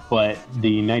 But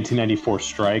the 1994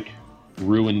 strike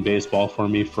ruined baseball for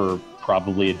me for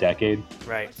probably a decade.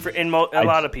 Right. For a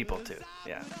lot of people too.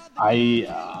 Yeah.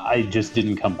 I just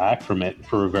didn't come back from it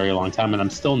for a very long time, and I'm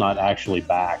still not actually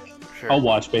back. Sure. I'll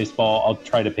watch baseball. I'll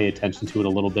try to pay attention to it a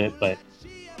little bit, but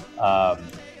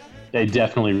it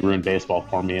definitely ruined baseball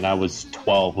for me, and I was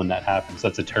 12 when that happened, so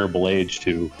that's a terrible age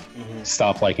to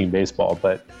stop liking baseball.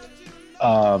 But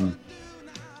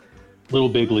Little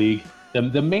Big League,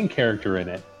 the main character in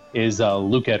it is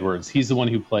Luke Edwards. He's the one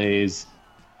who plays,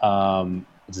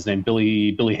 what's his name,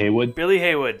 Billy Haywood? Billy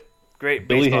Haywood. Great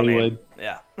baseball name.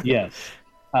 Yeah. Yes.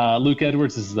 Luke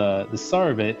Edwards is the star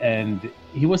of it, and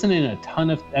he wasn't in a ton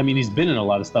of, he's been in a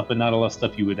lot of stuff, but not a lot of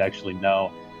stuff you would actually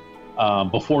know.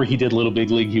 Before he did Little Big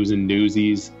League, he was in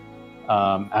Newsies.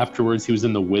 Afterwards, he was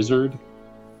in The Wizard,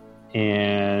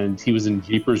 and he was in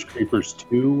Jeepers Creepers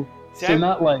 2. See, so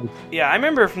not like... Yeah, I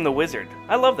remember from The Wizard.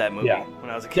 I love that movie when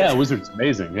I was a kid. Yeah, Wizard's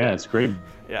amazing. Yeah, it's great.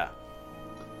 Yeah.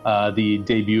 The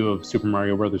debut of Super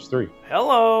Mario Brothers 3.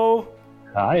 Hello!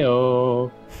 Hi-oh!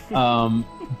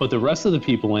 But the rest of the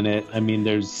people in it,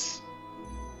 there's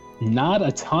not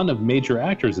a ton of major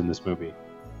actors in this movie.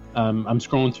 I'm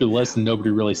scrolling through the list and nobody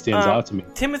really stands out to me.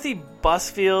 Timothy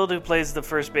Busfield, who plays the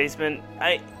first baseman,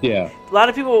 a lot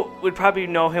of people would probably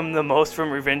know him the most from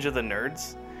Revenge of the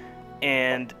Nerds,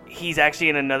 and he's actually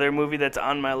in another movie that's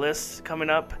on my list coming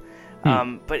up.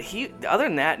 But other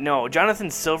than that, no. Jonathan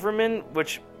Silverman,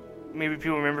 which maybe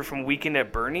people remember from Weekend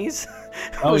at Bernie's.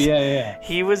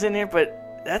 He was in here,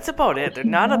 but that's about it. They're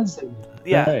not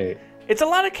Right. It's a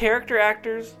lot of character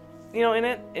actors, in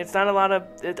it. It's not a lot of.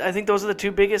 I think those are the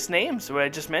two biggest names that I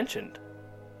just mentioned.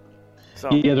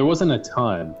 So yeah, there wasn't a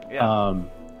ton. Yeah.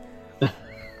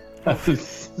 I'm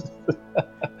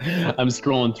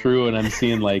scrolling through and I'm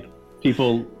seeing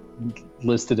people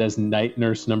listed as Night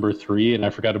Nurse number 3, and I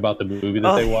forgot about the movie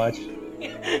that they watched.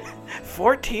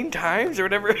 14 times or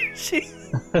whatever she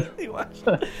watched.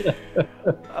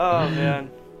 Oh man,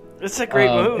 it's a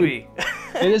great movie.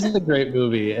 It is a great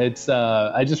movie. It's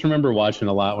I just remember watching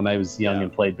a lot when I was young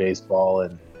and played baseball,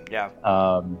 and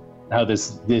how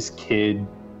this kid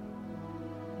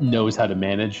knows how to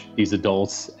manage these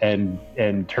adults and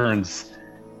turns.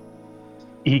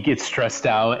 He gets stressed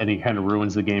out and he kind of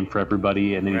ruins the game for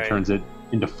everybody, and then he turns it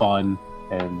into fun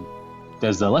and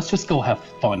does let's just go have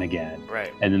fun again.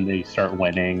 Right. And then they start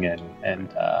winning and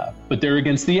but they're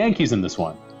against the Yankees in this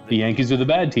one. The Yankees are the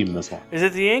bad team in this one. Is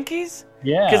it the Yankees?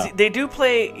 Yeah. Because they do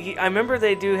play. I remember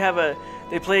they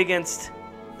play against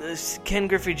Ken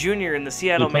Griffey Jr. in the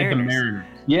Seattle Mariners. The Mariners.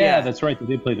 Yeah, that's right. They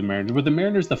did play the Mariners. Were the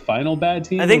Mariners the final bad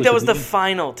team? I think that was the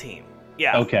final team.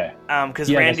 Yeah. Okay.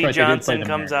 Because Randy Johnson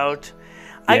comes out.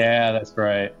 Yeah, that's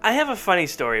right. I have a funny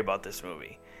story about this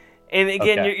movie. And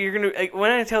again, you're gonna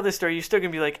when I tell this story, you're still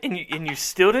gonna be like, and you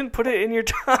still didn't put it in your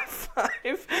top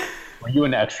 5. Were you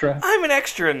an extra? I'm an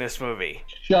extra in this movie.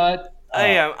 Shut up. I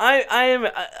am. I am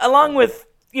along with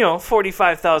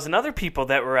 45,000 other people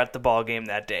that were at the ball game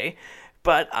that day,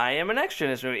 but I am an extra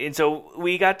in this movie. And so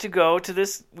we got to go to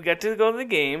this. We got to go to the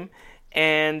game,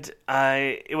 and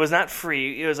it was not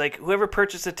free. It was like whoever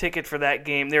purchased a ticket for that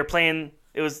game, they were playing.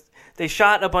 They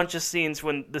shot a bunch of scenes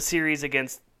when the series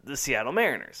against the Seattle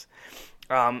Mariners.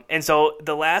 And so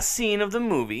the last scene of the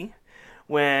movie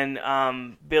when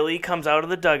Billy comes out of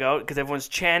the dugout because everyone's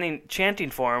chanting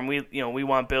for him. We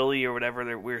want Billy or whatever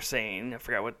we were saying. I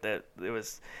forgot what it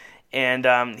was. And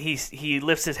he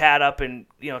lifts his hat up and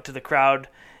to the crowd,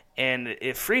 and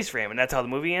it freeze frame, and that's how the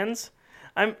movie ends.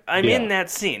 I'm in that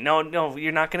scene. No,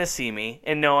 you're not gonna see me,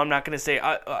 and no, I'm not gonna say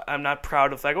I'm not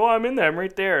proud of I'm in there. I'm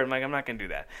right there. I'm not gonna do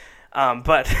that.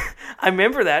 But I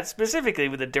remember that specifically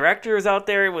with the director was out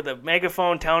there with a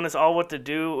megaphone telling us all what to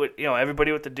do,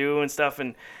 everybody what to do and stuff,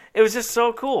 and it was just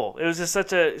so cool. It was just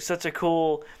such a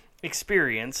cool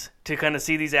experience to kind of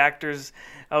see these actors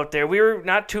out there. We were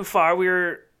not too far. We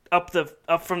were up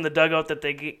from the dugout that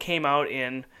they came out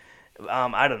in.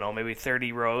 I don't know, maybe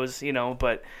 30 rows,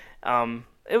 but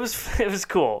it was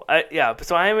cool.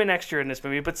 So I am an extra in this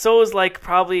movie, but so is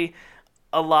probably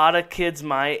a lot of kids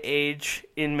my age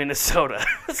in Minnesota.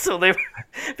 So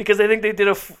because I think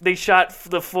they shot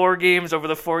the 4 games over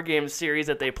the 4-game series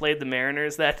that they played the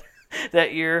Mariners that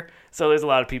year. So there's a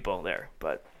lot of people there,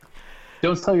 but.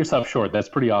 Don't sell yourself short. That's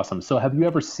pretty awesome. So have you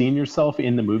ever seen yourself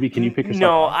in the movie? Can you pick yourself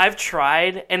No, up? I've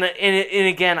tried. And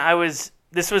again, was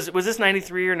this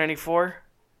 93 or 94?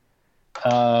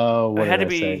 What it had did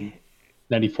to I be say?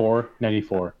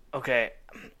 94. Okay.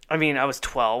 I mean, I was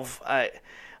 12.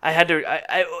 I had to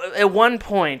at one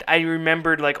point I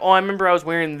remembered I remember I was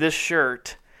wearing this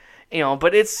shirt,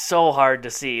 but it's so hard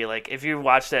to see if you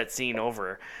watch that scene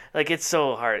over. It's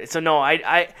so hard. So no,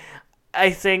 I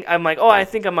think I'm I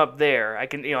think I'm up there. I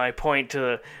can I point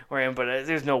to where I am, but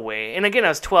there's no way. And again, I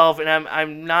was 12 and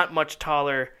I'm not much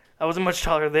taller. I wasn't much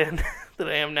taller then than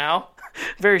I am now.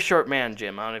 Very short man,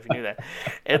 Jim. I don't know if you knew that.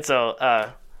 And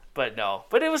so but no.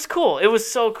 But it was cool. It was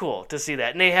so cool to see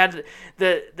that. And they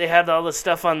had all the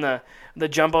stuff on the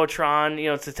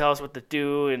Jumbotron, to tell us what to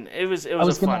do, and it was I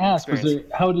was going to ask,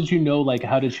 how did you know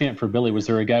how to chant for Billy? Was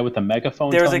there a guy with a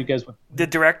megaphone telling you guys what? The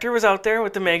director was out there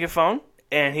with the megaphone,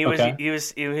 and he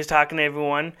was talking to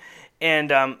everyone,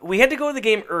 and we had to go to the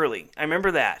game early. I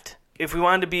remember that. If we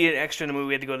wanted to be an extra in the movie,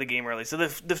 we had to go to the game early. So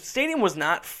the stadium was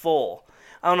not full.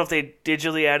 I don't know if they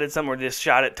digitally added some or just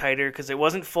shot it tighter because it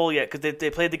wasn't full yet because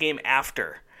they played the game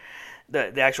after,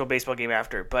 the actual baseball game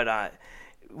after. But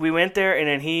we went there, and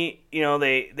then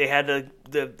they had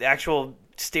the actual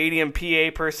stadium PA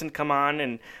person come on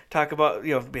and talk about,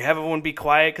 have everyone be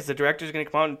quiet because the director's going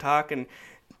to come out and talk. And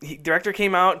director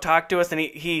came out and talked to us, and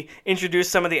he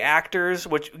introduced some of the actors,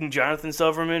 which Jonathan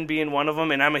Silverman being one of them.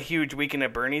 And I'm a huge Weekend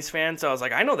at Bernie's fan, so I was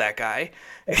like, I know that guy,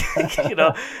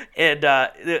 And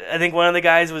I think one of the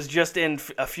guys was just in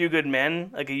A Few Good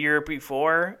Men a year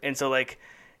before, and so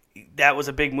that was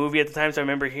a big movie at the time. So I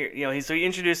remember so he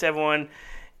introduced everyone.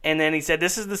 And then he said,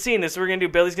 this is the scene. This is what we're going to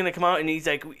do. Billy's going to come out. And he's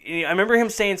I remember him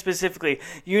saying specifically,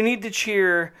 you need to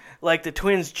cheer like the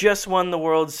Twins just won the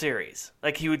World Series.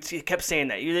 He kept saying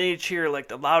that. You need to cheer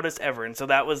the loudest ever. And so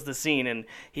that was the scene. And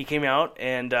he came out,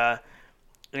 and that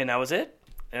was it.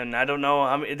 And I don't know.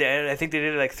 I think they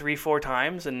did it 3-4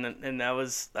 times, and that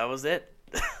was it.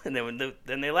 And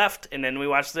then they left. And then we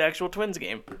watched the actual Twins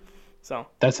game. So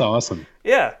that's awesome.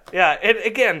 Yeah. And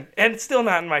again, and still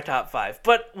not in my top 5,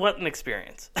 but what an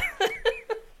experience.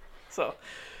 So,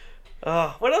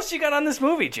 what else you got on this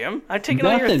movie, Jim? I'm taking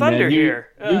all your thunder here.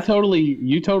 You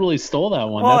totally stole that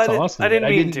one. That's awesome. I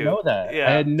didn't know that. Yeah.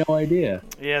 I had no idea.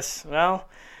 Yes. Well,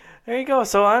 there you go.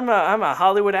 So I'm a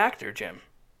Hollywood actor, Jim.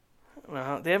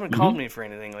 Well, they haven't called me for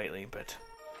anything lately, but.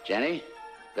 Jenny,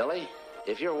 Billy,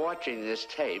 if you're watching this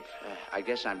tape, I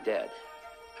guess I'm dead.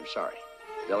 I'm sorry.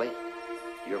 Billy,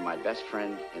 you're my best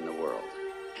friend in the world,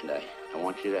 and I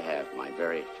want you to have my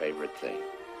very favorite thing,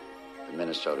 the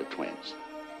Minnesota Twins.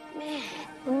 Man,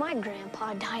 when my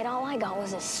grandpa died, all I got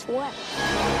was a sweater.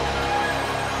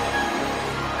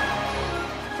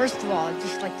 First of all, I'd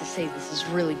just like to say this is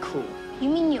really cool. You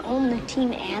mean you own the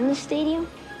team and the stadium?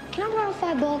 Can I borrow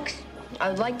 $5? I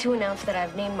would like to announce that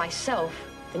I've named myself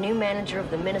the new manager of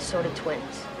the Minnesota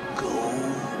Twins.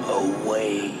 Go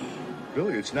away.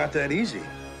 Billy, it's not that easy.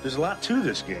 There's a lot to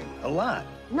this game. A lot.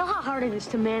 Know how hard it is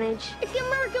to manage? It's the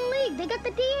American League. They got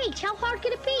the DH. How hard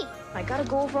could it be? I gotta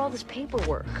go over all this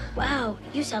paperwork. Wow,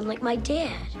 you sound like my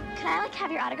dad. Can I,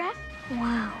 have your autograph?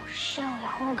 Wow, Shelly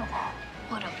Horgable.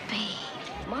 What a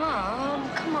babe. Mom,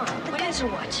 come on. The guys are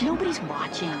watching. Nobody's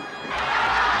watching.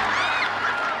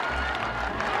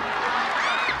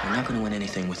 We're not going to win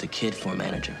anything with a kid for a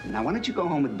manager. Now, why don't you go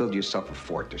home and build yourself a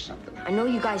fort or something? I know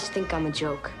you guys think I'm a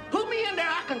joke. Put me in there,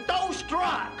 I can throw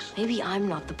strikes. Maybe I'm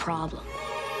not the problem.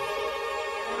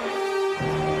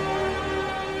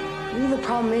 Maybe the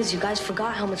problem is you guys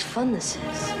forgot how much fun this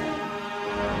is.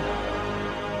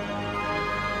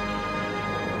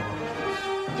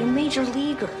 You're major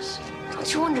leaguers.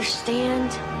 Don't you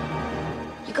understand?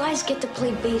 You guys get to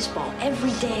play baseball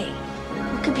every day.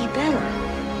 What could be better?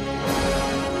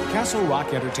 Castle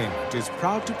Rock Entertainment is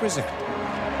proud to present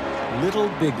Little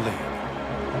Big League.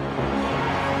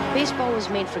 Baseball was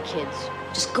made for kids.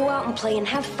 Just go out and play and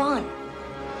have fun.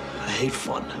 I hate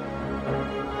fun.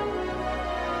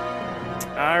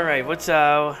 All right, what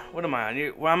am I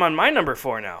on? Well, I'm on my number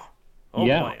 4 now. Oh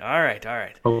yeah. Boy. All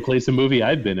right. Hopefully it's a movie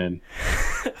I've been in.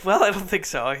 Well, I don't think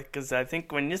so, because I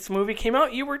think when this movie came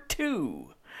out, you were 2.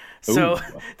 So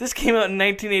this came out in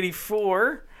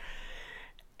 1984,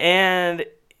 and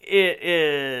it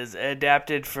is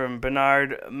adapted from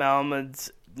Bernard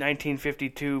Malamud's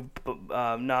 1952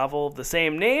 novel of the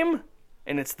same name,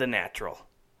 and it's The Natural.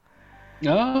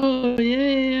 Oh,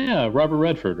 yeah. Robert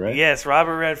Redford, right? Yes,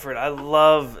 Robert Redford. I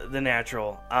love The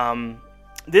Natural.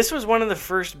 This was one of the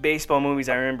first baseball movies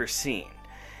I remember seeing.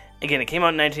 Again, it came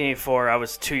out in 1984. I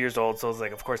was 2 years old, so I was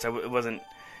like, of course,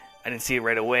 I didn't see it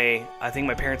right away. I think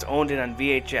my parents owned it on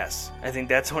VHS. I think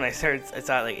that's when I saw it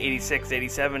like 86,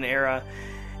 87 era.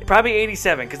 Probably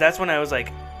 87, because that's when I was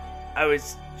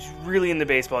really into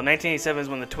baseball. 1987 is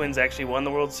when the Twins actually won the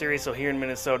World Series, so here in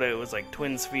Minnesota, it was like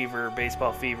Twins fever,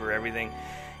 baseball fever, everything.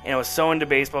 And I was so into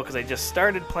baseball because I just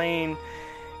started playing,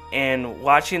 and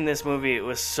watching this movie, it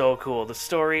was so cool. The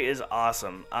story is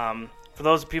awesome. For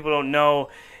those people who don't know,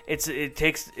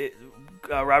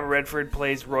 Robert Redford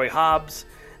plays Roy Hobbs.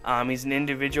 He's an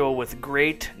individual with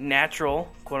great natural,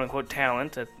 quote-unquote,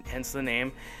 talent, hence the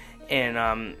name.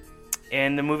 And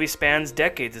the movie spans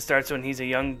decades. It starts when he's a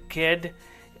young kid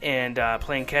and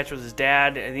playing catch with his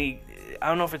dad. And I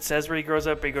don't know if it says where he grows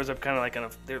up, but he grows up kind of like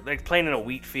they're like playing in a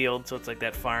wheat field, so it's like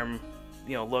that farm,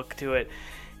 look to it.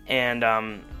 And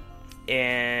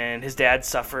his dad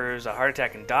suffers a heart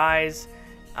attack and dies.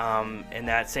 And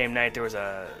that same night there was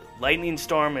a lightning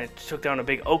storm, and it took down a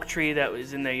big oak tree that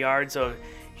was in their yard. So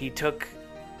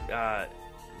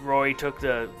Roy took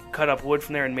the cut up wood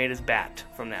from there and made his bat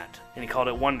from that, and he called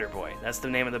it Wonder Boy. That's the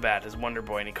name of the bat, is Wonder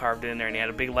Boy, and he carved it in there, and he had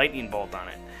a big lightning bolt on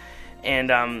it.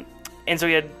 And so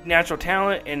he had natural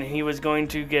talent, and he was going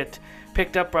to get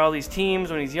picked up by all these teams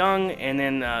when he's young, and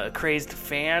then a crazed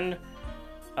fan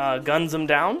guns him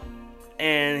down,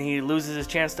 and he loses his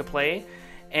chance to play.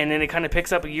 And then it kind of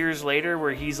picks up years later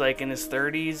where he's like in his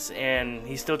 30s and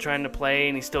he's still trying to play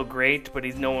and he's still great, but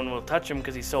no one will touch him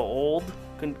because he's so old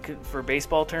for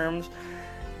baseball terms.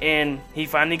 And he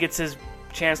finally gets his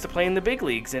chance to play in the big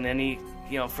leagues. And then he,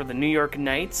 for the New York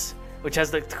Knights, which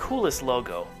has the coolest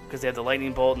logo because they have the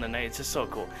lightning bolt and the night. It's just so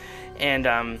cool. And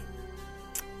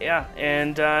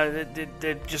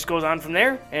it just goes on from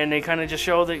there, and they kind of just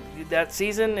show that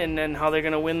season and then how they're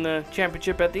going to win the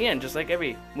championship at the end, just like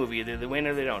every movie. Either they win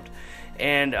or they don't.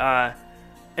 And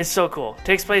it's so cool. It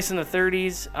takes place in the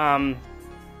 30s.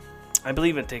 I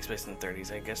believe it takes place in the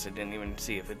 30s. I guess I didn't even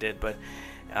see if it did, but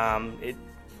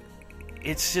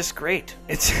it's just great.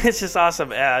 It's just awesome.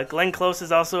 Glenn Close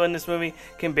is also in this movie.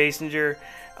 Kim Basinger,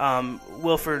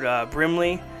 Wilford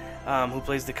Brimley, who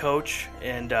plays the coach,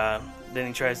 and then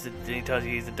he tells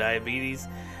you he's a diabetes.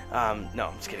 No,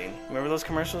 I'm just kidding. Remember those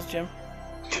commercials, Jim?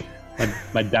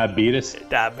 My diabetes.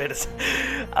 Diabetes.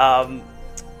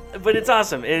 But it's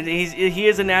awesome. He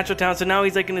is a natural talent. So now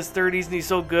he's like in his 30s and he's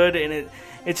so good, and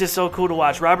it's just so cool to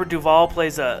watch. Robert Duvall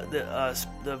plays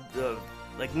the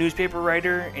newspaper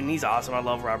writer, and he's awesome. I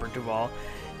love Robert Duvall,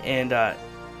 and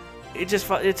it's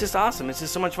just awesome. It's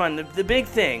just so much fun. The big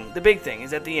thing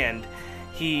is at the end,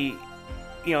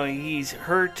 he's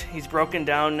hurt, he's broken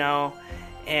down now,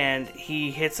 and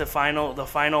he hits the final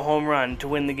home run to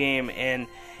win the game, and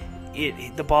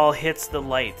the ball hits the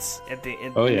lights in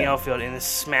the outfield, and it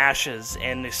smashes,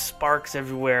 and there's sparks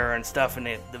everywhere and stuff, and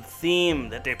the theme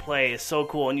that they play is so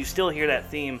cool, and you still hear that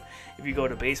theme if you go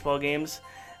to baseball games.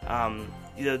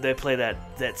 They play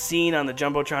that scene on the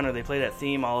Jumbotron, or they play that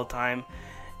theme all the time,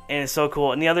 and it's so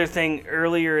cool. And the other thing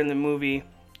earlier in the movie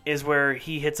is where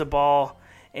he hits a ball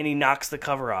and he knocks the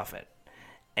cover off it.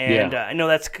 And I know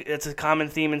that's a common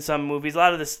theme in some movies. A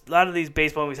lot of these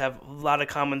baseball movies have a lot of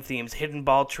common themes. Hidden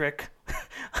ball trick.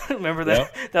 Remember that?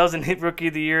 Yep. That was in Hit Rookie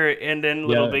of the Year, and then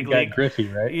Little Big League. Got Griffey,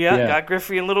 right? Yeah, got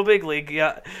Griffey in Little Big League.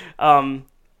 Yeah.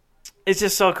 It's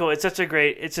just so cool. It's just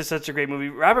such a great movie.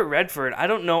 Robert Redford, I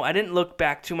don't know. I didn't look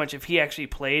back too much if he actually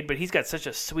played, but he's got such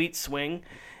a sweet swing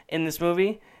in this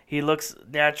movie. He looks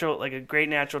natural, like a great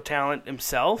natural talent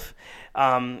himself.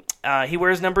 He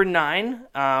wears number 9,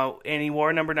 and he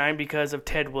wore number 9 because of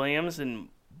Ted Williams. And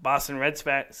Boston Red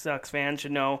Sox fans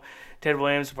should know Ted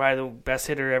Williams is probably the best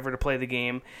hitter ever to play the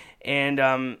game. And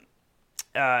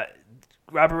Robert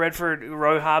Redford,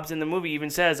 Roy Hobbs in the movie even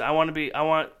says,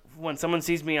 when someone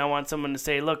sees me, I want someone to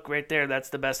say, look, right there, that's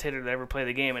the best hitter to ever play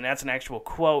the game. And that's an actual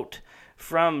quote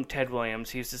from Ted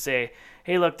Williams. He used to say,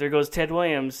 "Hey, look, there goes Ted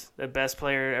Williams, the best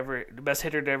player ever, the best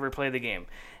hitter to ever play the game."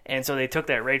 And so they took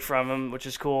that right from him, which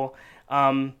is cool.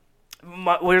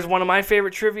 Here's one of my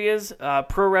favorite trivias.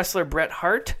 Pro wrestler Bret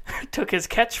Hart took his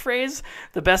catchphrase,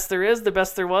 "The best there is, the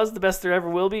best there was, the best there ever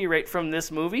will be," right from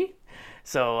this movie.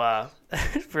 So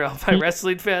for all my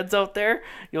wrestling fans out there,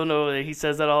 you'll know that he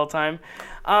says that all the time.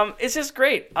 It's just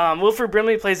great. Wilford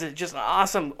Brimley plays just an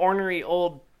awesome, ornery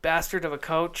old bastard of a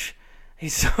coach.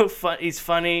 He's so fun. He's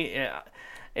funny.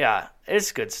 Yeah,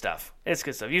 it's good stuff. It's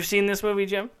good stuff. You've seen this movie,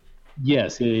 Jim?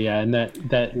 Yes, yeah, and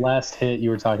that last hit you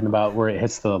were talking about where it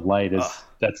hits the light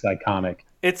that's iconic.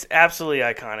 It's absolutely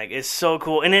iconic. It's so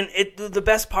cool, and then the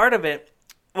best part of it,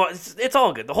 well, it's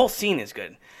all good. The whole scene is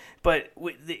good, but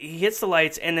he hits the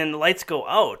lights, and then the lights go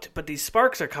out, but these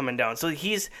sparks are coming down. So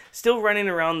he's still running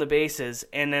around the bases,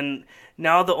 and then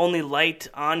now the only light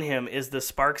on him is the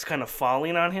sparks kind of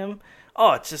falling on him.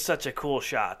 Oh, it's just such a cool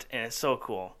shot, and it's so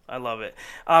cool. I love it.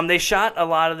 They shot a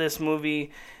lot of this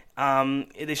movie.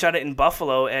 They shot it in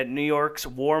Buffalo at New York's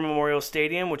War Memorial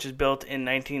Stadium, which was built in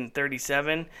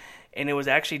 1937, and it was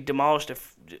actually demolished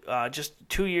just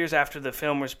 2 years after the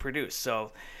film was produced.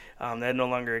 So that no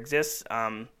longer exists.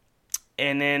 And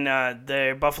then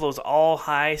the Buffalo's All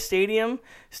High Stadium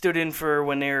stood in for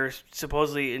when they were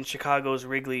supposedly in Chicago's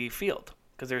Wrigley Field,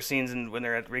 because there are scenes when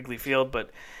they're at Wrigley Field, but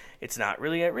it's not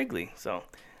really at Wrigley. So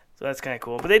that's kind of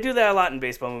cool. But they do that a lot in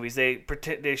baseball movies.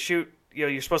 They shoot.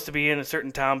 You're supposed to be in a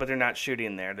certain town, but they're not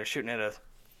shooting there. They're shooting at a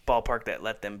ballpark that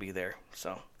let them be there.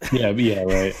 So yeah,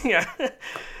 right. Yeah,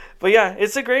 but yeah,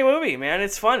 it's a great movie, man.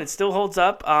 It's fun. It still holds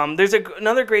up. There's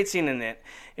another great scene in it,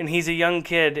 and he's a young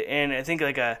kid, and I think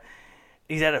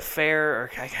he's at a fair,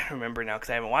 or I can't remember now because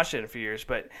I haven't watched it in a few years.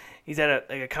 But he's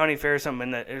at a county fair or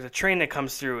something, and there's a train that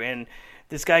comes through, and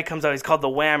this guy comes out. He's called the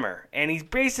Whammer, and he's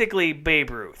basically Babe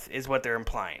Ruth, is what they're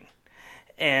implying,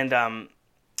 and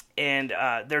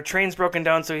their train's broken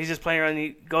down, so he's just playing around. And he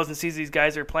goes and sees these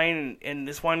guys are playing, and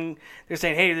this one, they're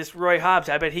saying, "Hey, this Roy Hobbs,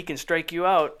 I bet he can strike you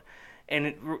out."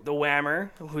 And the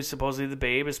Whammer, who's supposedly the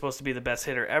Babe, is supposed to be the best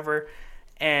hitter ever,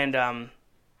 and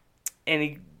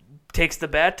he takes the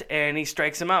bet and he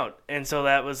strikes him out. And so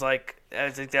that was I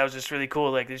think that was just really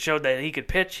cool. Like, it showed that he could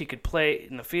pitch, he could play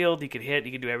in the field, he could hit,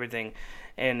 he could do everything,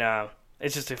 and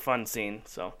it's just a fun scene.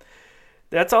 So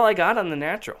that's all I got on The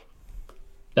Natural.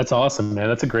 That's awesome, man.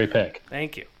 That's a great pick.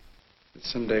 Thank you.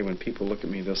 Someday when people look at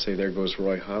me, they'll say, "There goes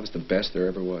Roy Hobbs, the best there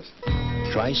ever was."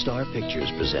 TriStar Pictures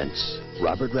presents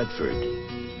Robert Redford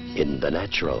in The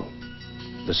Natural,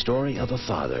 the story of a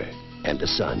father and a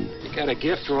son. You got a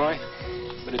gift, Roy,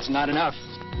 but it's not enough.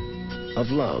 Of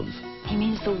love. He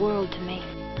means the world to me.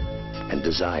 And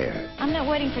desire. I'm not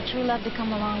waiting for true love to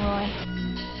come along, Roy.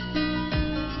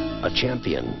 A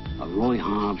champion. Roy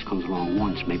Hobbs comes along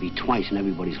once, maybe twice in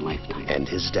everybody's lifetime. And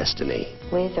his destiny.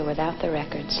 With or without the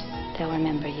records, they'll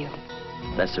remember you.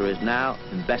 Best there is now,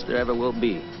 and best there ever will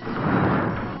be.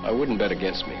 I wouldn't bet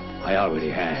against me. I already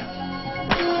have.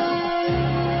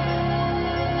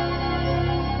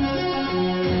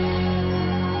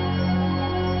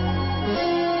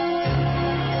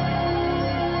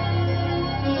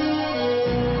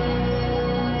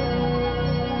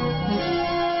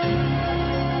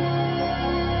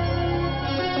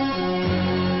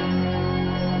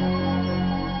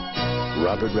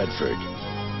 Robert Redford,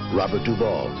 Robert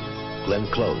Duvall, Glenn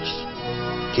Close,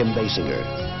 Kim Basinger,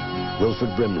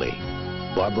 Wilford Brimley,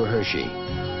 Barbara Hershey,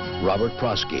 Robert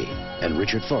Prosky, and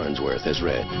Richard Farnsworth as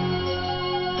Red.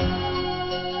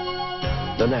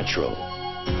 The Natural.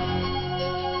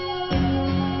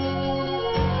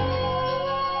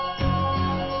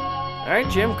 All right,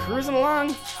 Jim, cruising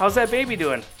along. How's that baby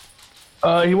doing?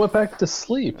 He went back to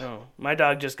sleep. Oh, my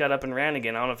dog just got up and ran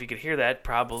again. I don't know if you could hear that.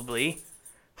 Probably.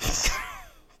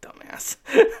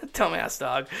 Dumbass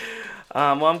dog.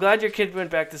 Well, I'm glad your kid went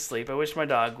back to sleep. I wish my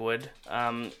dog would.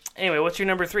 Anyway, what's your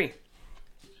number 3?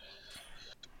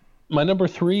 My number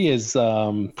 3 is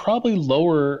probably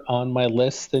lower on my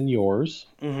list than yours.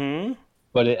 Mm-hmm.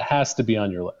 But it has to be on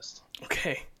your list.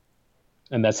 Okay.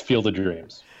 And that's Field of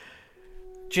Dreams.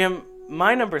 Jim,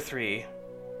 my number 3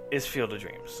 is Field of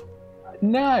Dreams.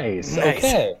 Nice.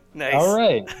 Okay. Nice. All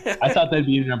right. I thought that'd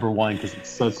be your number 1 because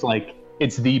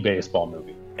it's the baseball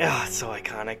movie. Oh, it's so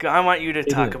iconic. I want you to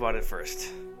talk about it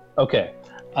first. Okay.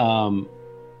 So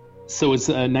it's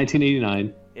a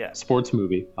 1989 sports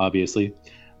movie, obviously.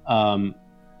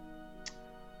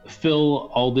 Phil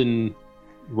Alden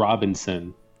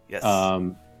Robinson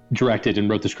directed and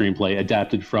wrote the screenplay,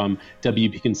 adapted from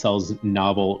W.B. Kinsell's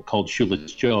novel called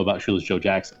Shoeless Joe, about Shoeless Joe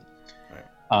Jackson,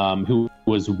 who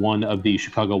was one of the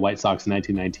Chicago White Sox in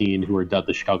 1919, who were dubbed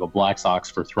the Chicago Black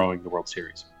Sox for throwing the World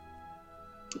Series.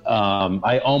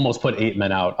 I almost put 8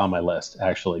 Men Out on my list,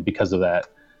 actually, because of that.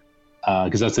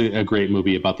 Because that's a great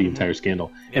movie about the entire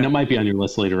scandal. Yeah. And it might be on your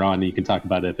list later on, and you can talk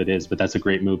about it if it is, but that's a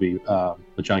great movie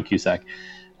with John Cusack.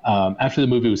 After the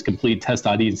movie was complete, test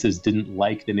audiences didn't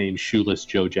like the name Shoeless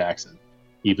Joe Jackson,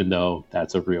 even though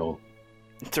that's a real...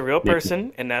 It's a real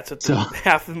person, and that's what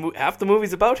half the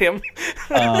movie's about him.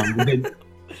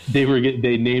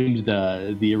 They named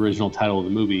the original title of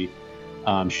the movie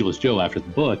Shoeless Joe after the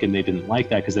book, and they didn't like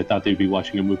that because they thought they'd be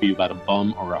watching a movie about a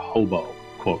bum or a hobo,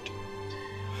 quote.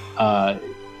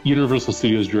 Universal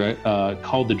Studios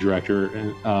called the director,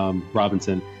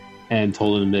 Robinson, and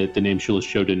told him that the name Shoeless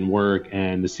Joe didn't work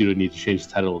and the studio needed to change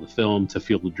the title of the film to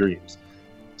Field of Dreams.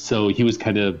 So he was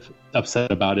kind of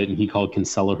upset about it, and he called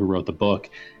Kinsella, who wrote the book,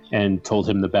 and told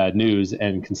him the bad news,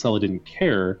 and Kinsella didn't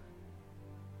care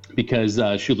because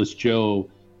Shoeless Joe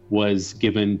was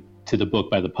given to the book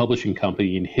by the publishing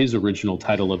company, and his original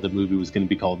title of the movie was going to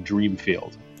be called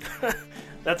Dreamfield.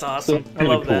 That's awesome. So, I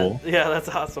love cool. that. Yeah, that's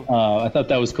awesome. I thought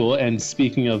that was cool. And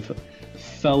speaking of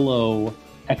fellow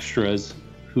extras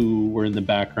who were in the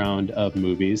background of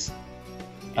movies,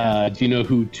 do you know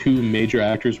who 2 major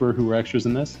actors were who were extras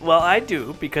in this? Well, I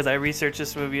do, because I researched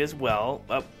this movie as well,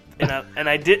 and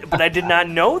I did not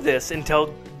know this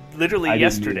until literally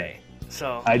yesterday.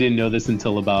 So I didn't know this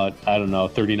until about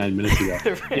 39 minutes ago.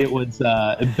 Right. It was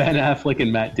Ben Affleck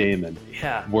and Matt Damon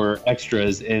were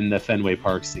extras in the Fenway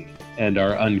Park scene and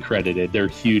are uncredited. They're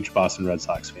huge Boston Red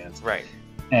Sox fans. Right.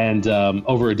 And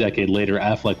over a decade later,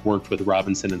 Affleck worked with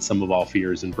Robinson in Sum of All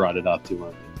Fears and brought it up to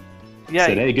him. Yeah,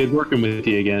 said, "Hey, good working with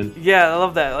you again." Yeah, I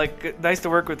love that. Like, nice to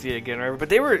work with you again, right? But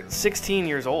they were 16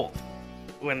 years old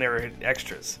when they were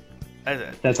extras.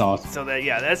 That's awesome. So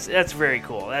that's very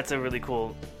cool. That's a really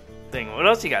cool thing. What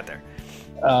else you got there?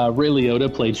 Ray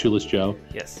Liotta played Shoeless Joe.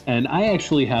 Yes. And I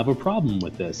actually have a problem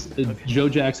with this. Okay. Joe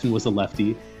Jackson was a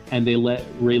lefty, and they let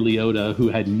Ray Liotta, who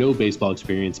had no baseball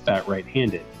experience, bat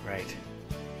right-handed. Right.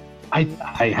 I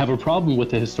have a problem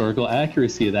with the historical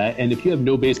accuracy of that. And if you have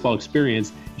no baseball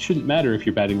experience, it shouldn't matter if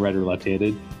you're batting right or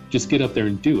left-handed. Just get up there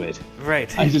and do it.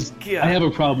 Right. I have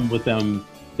a problem with them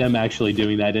actually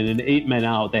doing that. And in 8 Men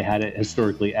Out, they had it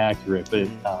historically accurate, but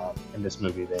in this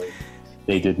movie,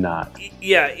 they did not.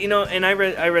 Yeah, and I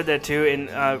read that too. And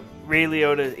Ray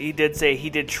Liotta, he did say he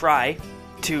did try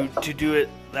to do it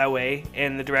that way,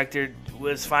 and the director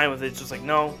was fine with it. It's just like,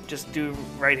 no, just do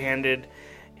right-handed,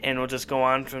 and we'll just go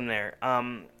on from there.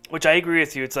 Which I agree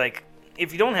with you. It's like,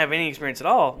 if you don't have any experience at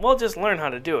all, well, just learn how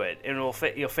to do it, and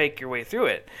you'll fake your way through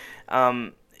it.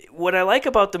 What I like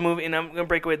about the movie, and I'm going to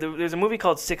break away, there's a movie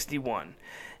called 61.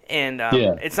 And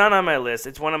it's not on my list.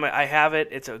 It's one of my. I have it.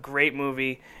 It's a great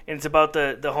movie, and it's about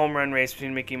the home run race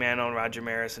between Mickey Mantle and Roger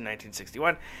Maris in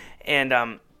 1961.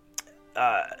 And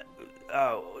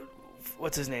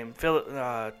what's his name?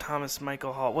 Thomas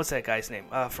Michael Hall. What's that guy's name?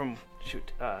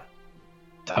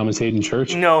 Thomas Hayden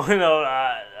Church. No.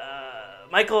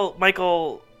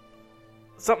 Michael.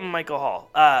 Something Michael Hall.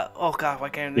 Oh God, why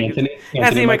can't I think of it?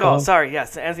 Anthony Michael Hall. Sorry,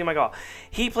 yes, Anthony Michael Hall.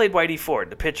 He played Whitey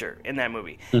Ford, the pitcher, in that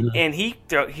movie, and he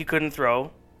couldn't throw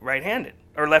right-handed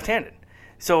or left-handed,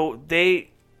 so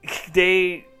they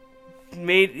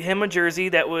made him a jersey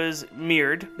that was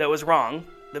mirrored, that was wrong.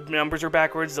 The numbers were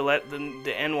backwards. The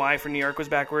NY for New York was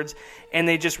backwards, and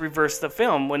they just reversed the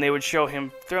film when they would show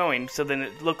him throwing, so then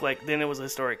it looked like it was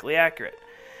historically accurate.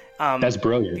 That's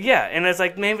brilliant. Yeah, and it's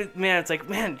like,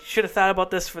 man, should have thought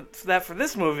about this for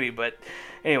this movie. But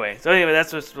anyway, that's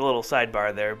just a little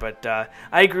sidebar there. But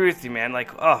I agree with you, man.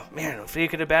 Like, oh man, if he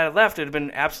could have batted left, it would have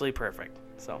been absolutely perfect.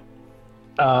 So,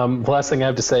 the last thing I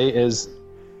have to say is,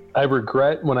 I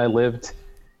regret when I lived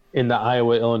in the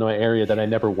Iowa-Illinois area that I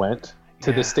never went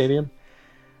to this stadium.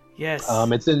 Yes.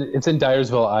 It's in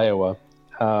Dyersville, Iowa.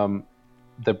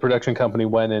 The production company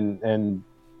went and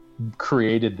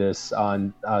created this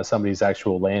on somebody's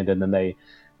actual land, and then they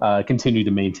continued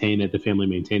to maintain it. The family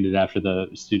maintained it after the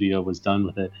studio was done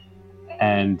with it,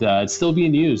 and it's still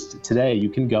being used today. You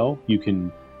can go, you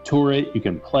can tour it, you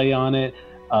can play on it.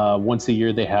 Once a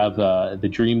year they have the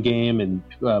Dream Game, and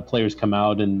players come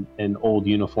out in old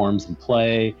uniforms and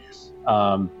play.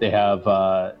 They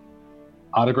have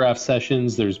autograph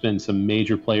sessions. There's been some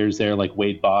major players there like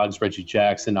Wade Boggs, Reggie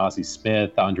Jackson, Ozzie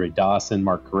Smith, Andre Dawson,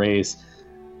 Mark Grace.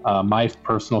 My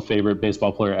personal favorite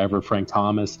baseball player ever, Frank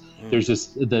Thomas. There's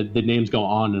just the names go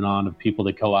on and on of people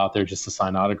that go out there just to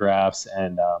sign autographs,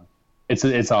 and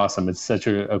it's awesome. It's such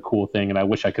a cool thing, and I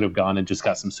wish I could have gone and just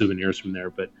got some souvenirs from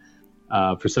there, but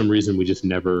for some reason we just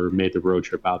never made the road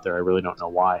trip out there. I really don't know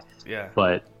why. Yeah.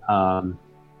 But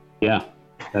yeah.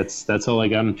 That's all I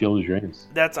got in Field of Dreams.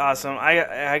 That's awesome.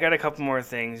 I got a couple more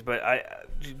things, but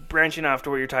branching off to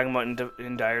what you're talking about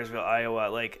in Dyersville, Iowa.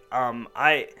 Like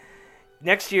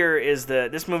next year is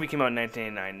this movie came out in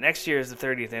 1989. Next year is the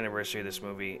 30th anniversary of this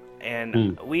movie,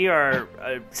 and we are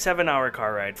a 7-hour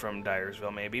car ride from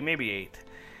Dyersville, maybe 8.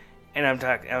 And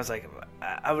I was like,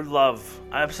 I would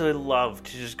absolutely love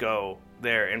to just go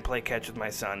there and play catch with my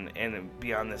son and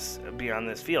be on this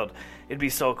field. It'd be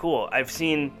so cool. I've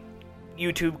seen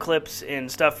YouTube clips and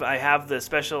stuff. I have the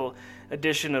special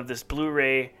edition of this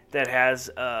Blu-ray that has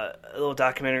a little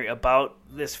documentary about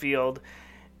this field.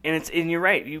 And you're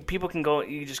right. People can go.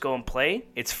 You just go and play.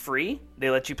 It's free. They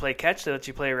let you play catch. They let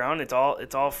you play around. It's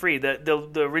all free.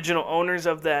 The original owners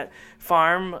of that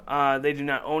farm, they do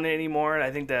not own it anymore.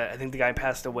 I think the guy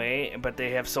passed away, but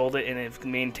they have sold it and have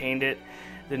maintained it.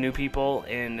 The new people,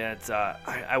 and it's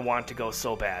I want to go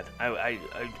so bad. I'm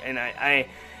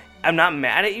not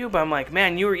mad at you, but I'm like,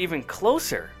 man, you were even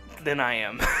closer than I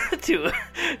am to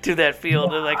that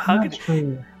field. Like, how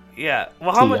could? Yeah.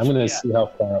 Well, how much? I'm gonna see how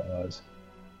far it was.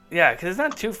 Yeah, because it's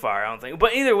not too far, I don't think.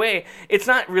 But either way, it's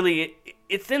not really.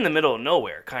 It's in the middle of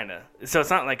nowhere, kind of. So it's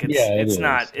not like it's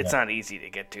not easy to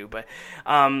get to. But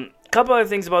a couple other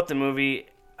things about the movie.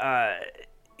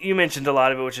 You mentioned a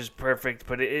lot of it, which is perfect.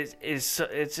 But it's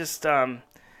just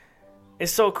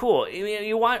it's so cool. I mean,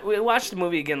 we watched the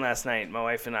movie again last night, my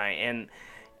wife and I, and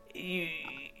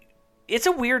it's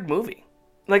a weird movie.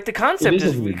 Like, the concept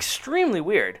is extremely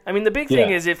weird. I mean, the big thing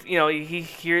is if, he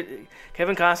hears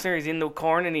Kevin Costner is in the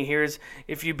corn and he hears,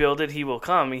 if you build it, he will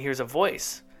come. He hears a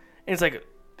voice. And it's like,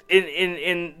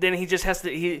 and then he just has to,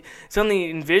 he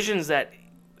suddenly envisions that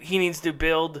he needs to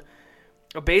build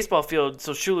a baseball field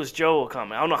so Shoeless Joe will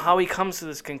come. I don't know how he comes to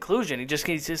this conclusion.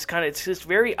 He's just kind of, it's just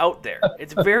very out there.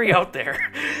 It's very out there,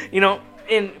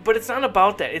 but it's not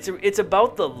about that. It's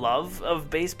about the love of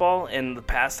baseball and the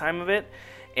pastime of it.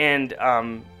 And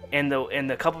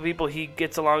the couple people he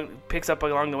picks up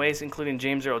along the way, including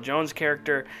James Earl Jones'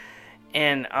 character,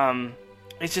 and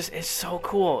it's so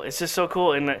cool. It's just so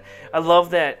cool, and I love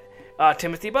that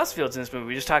Timothy Busfield's in this movie.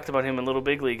 We just talked about him in Little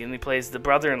Big League, and he plays the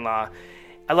brother-in-law.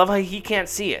 I love how he can't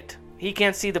see it. He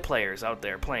can't see the players out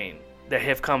there playing that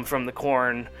have come from the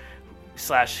corn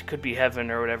 / could be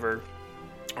heaven or whatever.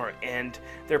 And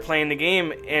they're playing the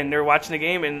game and they're watching the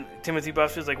game, and Timothy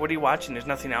Busfield's like, what are you watching? There's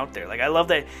nothing out there. Like, I love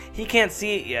that he can't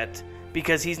see it yet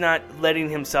because he's not letting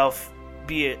himself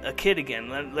be a kid again,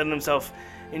 letting himself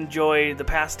enjoy the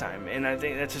pastime, and I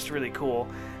think that's just really cool.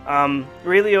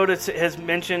 Ray Liotta has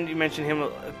mentioned, you mentioned him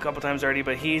a couple times already,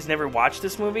 but he's never watched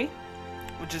this movie,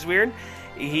 which is weird.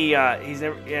 He's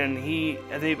never, and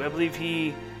I believe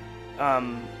he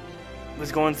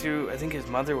was going through, I think his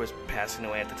mother was passing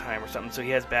away at the time or something, so he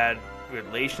has bad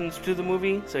relations to the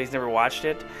movie, so he's never watched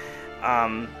it.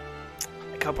 A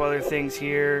couple other things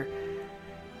here.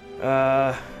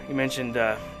 You mentioned,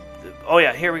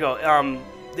 here we go.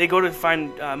 They go to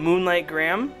find Moonlight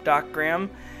Graham, Doc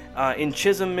Graham, in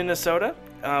Chisholm, Minnesota,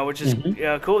 which is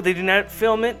cool. They do not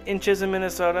film it in Chisholm,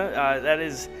 Minnesota.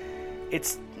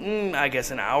 It's I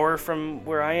guess an hour from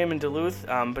where I am in Duluth,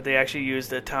 but they actually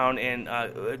used a town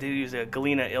they used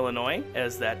Galena, Illinois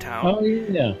as that town. Oh,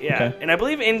 yeah. Yeah, okay. And I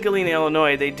believe in Galena,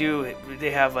 Illinois,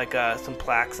 they have like some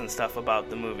plaques and stuff about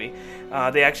the movie.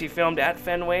 They actually filmed at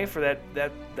Fenway for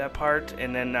that part,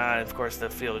 and then of course the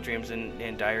Field of Dreams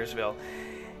in Dyersville.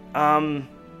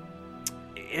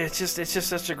 It's just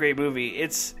such a great movie.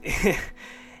 It's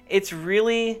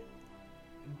really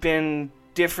been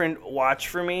different watch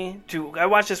for me. I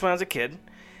watched this when I was a kid,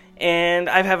 and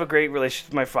I have a great relationship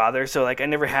with my father, so like I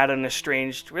never had an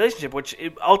estranged relationship, which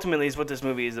ultimately is what this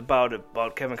movie is about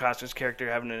Kevin Costner's character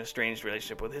having an estranged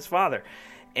relationship with his father.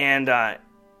 And I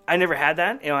never had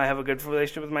that. I have a good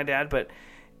relationship with my dad, but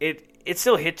it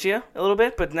still hits you a little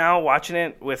bit. But now watching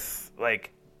it with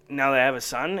now that I have a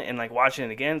son and like watching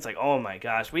it again, it's like, oh my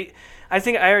gosh. I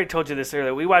think I already told you this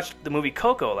earlier. We watched the movie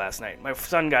Coco last night. My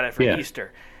son got it for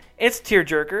Easter. It's a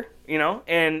tearjerker,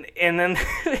 and then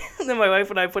then my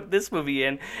wife and I put this movie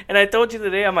in, and I told you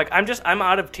today, I'm like, I'm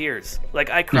out of tears.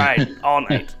 Like, I cried all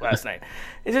night last night.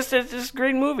 It's just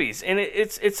great movies, and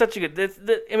it's such a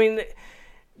good.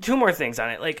 Two more things on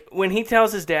it. Like, when he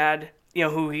tells his dad,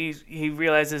 who he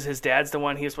realizes his dad's the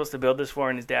one he was supposed to build this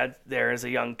for, and his dad there as a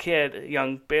young kid, a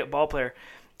young ball player,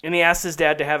 and he asks his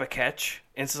dad to have a catch,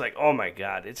 and it's just like, oh my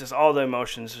God, it's just all the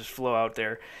emotions just flow out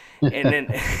there, and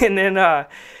then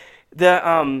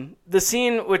the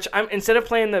scene, which I'm instead of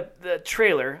playing the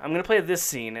trailer, I'm gonna play this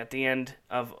scene at the end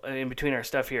of in between our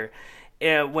stuff here,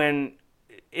 when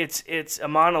it's a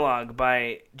monologue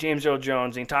by James Earl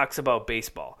Jones, and he talks about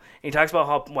baseball. And he talks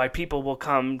about why people will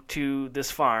come to this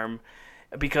farm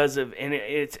because of, and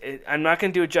I'm not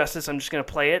going to do it justice. I'm just going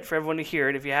to play it for everyone to hear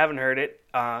it. If you haven't heard it,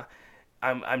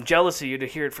 I'm jealous of you to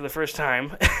hear it for the first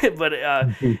time. But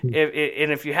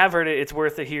if you have heard it, it's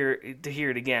worth to hear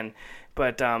it again.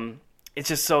 But it's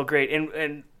just so great.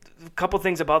 And a couple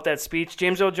things about that speech.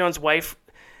 James Earl Jones' wife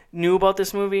knew about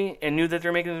this movie and knew that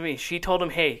they're making the movie. She told him,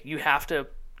 "Hey, you have to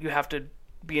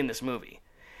be in this movie."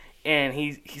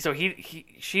 And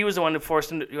she was the one who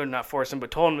forced him to, or not forced him,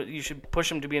 but told him that you should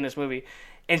push him to be in this movie.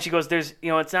 And she goes,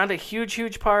 it's not a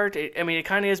huge part. It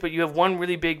kind of is, but you have one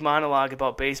really big monologue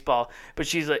about baseball. But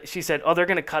she said, "Oh, they're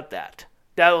going to cut that.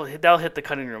 That'll hit the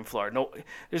cutting room floor. No,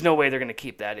 there's no way they're going to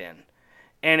keep that in."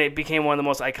 And it became one of the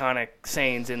most iconic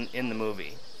sayings in the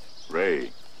movie.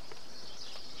 Ray,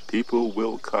 people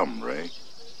will come, Ray.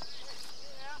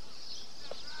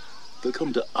 They'll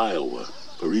come to Iowa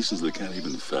for reasons they can't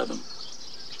even fathom.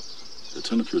 They'll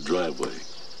turn up your driveway,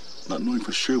 not knowing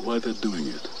for sure why they're doing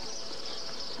it.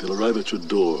 They'll arrive at your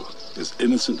door as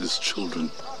innocent as children,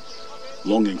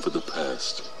 longing for the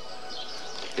past.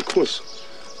 Of course,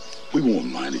 we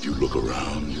won't mind if you look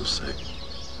around, you'll say.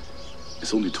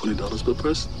 It's only $20 per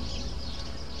person.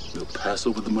 They'll pass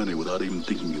over the money without even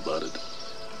thinking about it.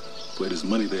 For it is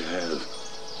money they have,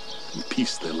 and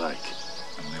peace they like.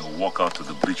 And they'll walk out to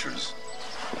the bleachers,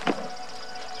 and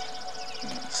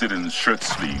sit in shirt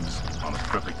sleeves on a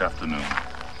perfect afternoon.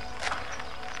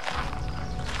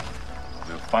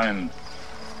 They'll find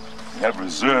they have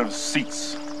reserved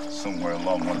seats somewhere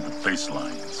along one of the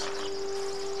baselines,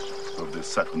 where they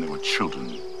sat when they were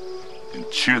children and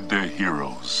cheered their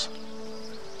heroes.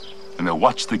 And they'll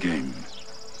watch the game,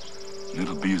 and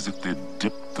it'll be as if they'd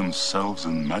dipped themselves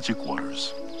in magic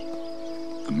waters.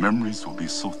 The memories will be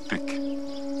so thick,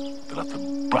 they'll have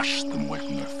to brush them away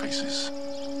from their faces.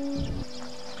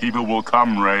 People will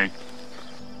come, Ray.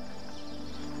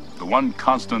 The one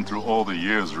constant through all the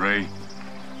years, Ray,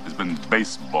 has been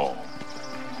baseball.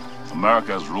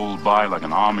 America has rolled by like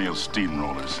an army of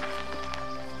steamrollers.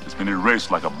 It's been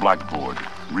erased like a blackboard,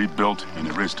 rebuilt and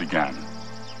erased again.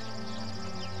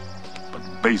 But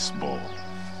baseball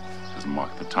has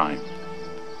marked the time.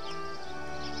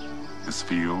 This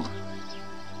field,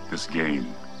 this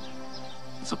game,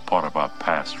 is a part of our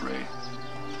past, Ray.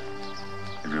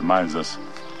 It reminds us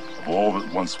of all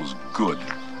that once was good,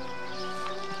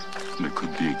 and it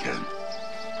could be again.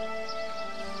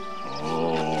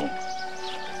 Oh,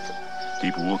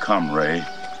 people will come, Ray.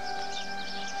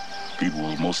 People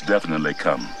will most definitely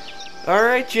come. All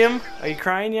right, Jim, are you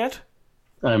crying yet?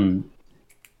 I'm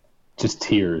just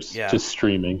tears, just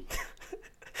streaming.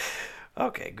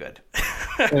 Okay, good.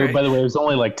 Right. By the way, it was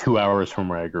only like 2 hours from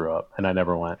where I grew up, and I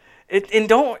never went.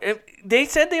 They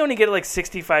said they only get like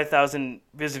 65,000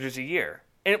 visitors a year,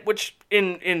 which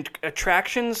in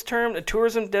attractions terms,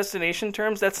 tourism destination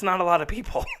terms, that's not a lot of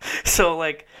people. So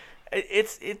like,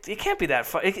 it can't be that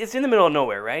far. It's in the middle of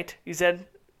nowhere, right? You said,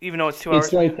 even though it's 2 hours.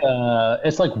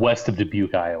 It's like west of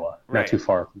Dubuque, Iowa, not too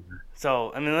far from here.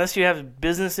 So I mean, unless you have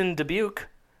business in Dubuque,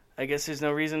 I guess there's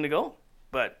no reason to go.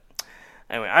 But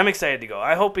anyway, I'm excited to go.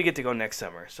 I hope we get to go next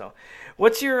summer. So,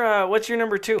 what's your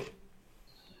number 2?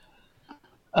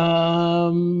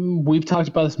 We've talked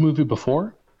about this movie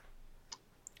before,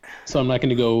 so I'm not going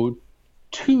to go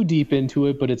too deep into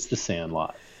it, but it's The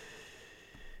Sandlot.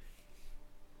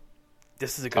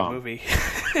 This is a good movie.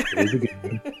 It is a good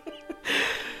movie.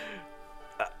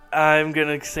 I'm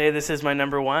going to say this is my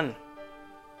number 1.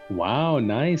 Wow,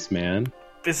 nice, man.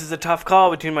 This is a tough call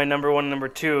between my number 1 and number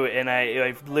 2, and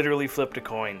I literally flipped a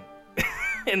coin.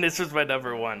 And this was my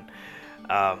number 1.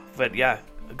 But yeah,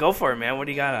 go for it, man. What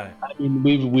do you got on it? I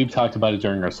mean, we've talked about it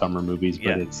during our summer movies,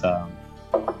 but it's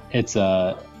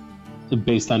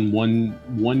based on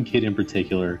one kid in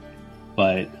particular,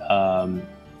 but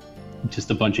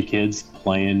just a bunch of kids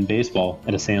playing baseball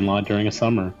at a sandlot during a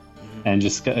summer, and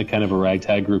just kind of a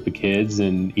ragtag group of kids,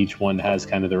 and each one has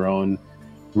kind of their own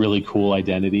really cool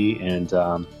identity, and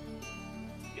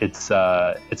it's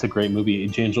a great movie.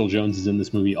 James Earl Jones is in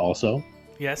this movie also.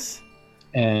 Yes.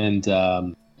 And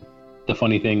the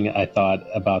funny thing I thought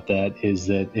about that is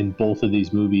that in both of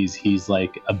these movies, he's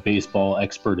like a baseball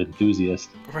expert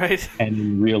enthusiast. Right. And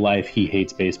in real life, he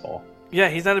hates baseball. Yeah,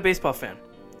 he's not a baseball fan.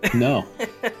 No.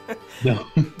 No.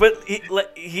 But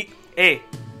he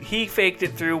faked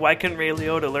it through. Why couldn't Ray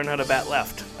Liotta learn how to bat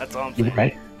left? That's all I'm saying.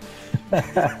 Right.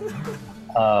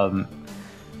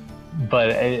 But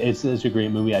it's a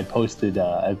great movie. I posted,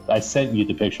 I sent you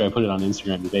the picture. I put it on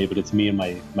Instagram today, but it's me and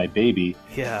my baby.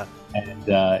 Yeah. And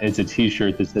it's a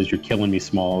T-shirt that says "You're killing me,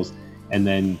 Smalls," and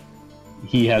then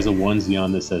he has a onesie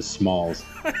on that says "Smalls."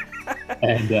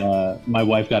 And my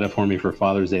wife got it for me for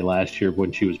Father's Day last year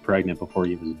when she was pregnant before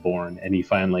he was born, and he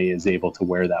finally is able to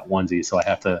wear that onesie. So I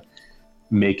have to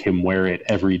make him wear it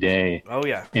every day. Oh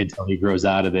yeah. Until he grows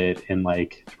out of it in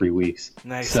like 3 weeks.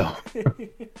 Nice. So.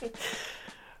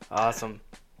 Awesome.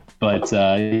 But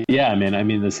yeah, man. I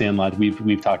mean, The Sandlot.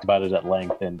 We've talked about it at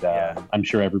length, and I'm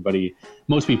sure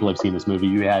most people have seen this movie.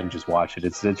 You hadn't just watched it.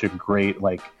 It's such a great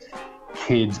like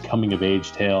kids coming of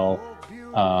age tale.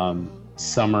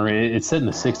 Summer. It's set in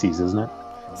the 60s, isn't it?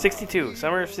 62.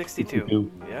 Summer of 62.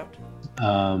 Yep.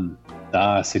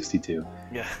 62.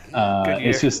 Yeah. Good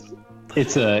year.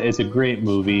 It's a great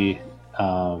movie.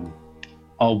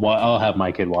 I'll have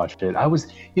my kid watch it. I was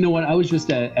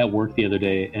just at work the other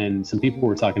day, and some people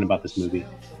were talking about this movie.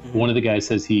 Mm-hmm. One of the guys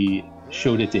says he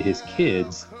showed it to his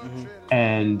kids,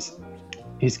 and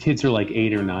his kids are like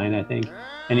 8 or 9, I think.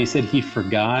 And he said he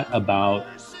forgot about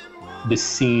the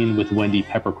scene with Wendy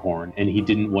Peppercorn, and he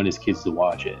didn't want his kids to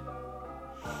watch it.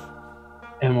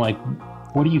 And I'm like,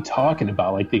 what are you talking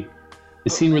about? Like the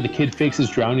scene where the kid fakes his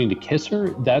drowning to kiss her?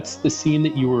 That's the scene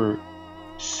that you were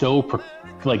so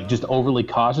just overly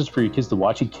cautious for your kids to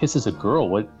watch. He kisses a girl.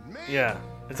 What? Yeah,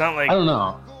 it's not like, I don't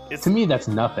know. To me, that's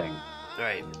nothing.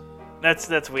 Right.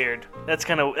 That's weird. That's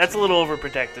a little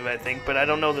overprotective, I think. But I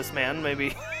don't know this man.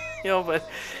 Maybe, but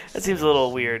that seems a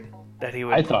little weird that he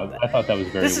would. I thought that was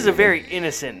very. This is a very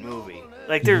innocent movie.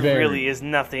 Like there really is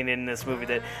nothing in this movie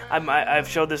that I've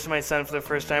showed this to my son for the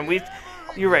first time.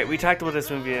 You're right. We talked about this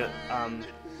movie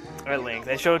at length.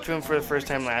 I showed it to him for the first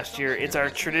time last year. It's our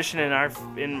tradition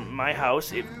in my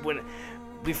house.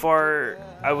 Before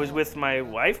I was with my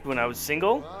wife, when I was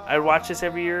single, I'd watch this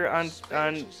every year on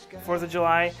 4th of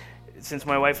July. Since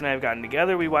my wife and I have gotten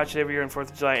together, we watch it every year on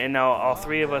 4th of July, and now all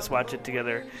three of us watch it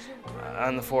together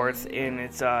on the 4th. And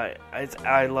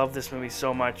I love this movie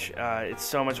so much. It's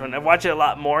so much fun. I watch it a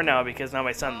lot more now because now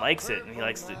my son likes it, and he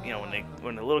likes to,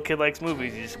 when a little kid likes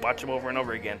movies, you just watch them over and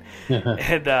over again.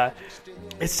 And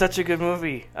it's such a good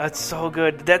movie. It's so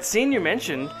good. That scene you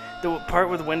mentioned, the part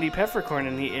with Wendy Peppercorn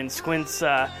and Squints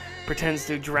pretends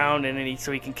to drown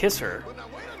so he can kiss her.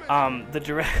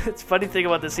 It's funny thing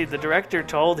about this scene. The director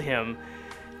told him,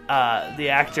 the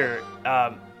actor,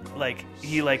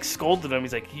 he scolded him.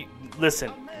 He's like,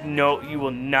 "Listen, no, you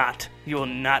will not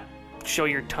show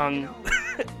your tongue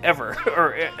ever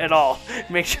or at all.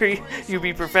 Make sure you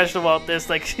be professional about this."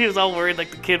 Like he was all worried,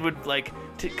 like the kid would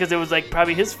because it was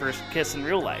probably his first kiss in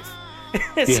real life.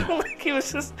 So he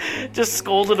was just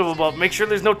scolded him about make sure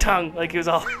there's no tongue. Like he was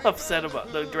all upset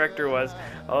about. The director was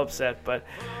all upset, but.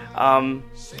 God,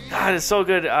 it's so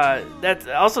good.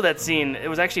 That scene. It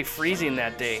was actually freezing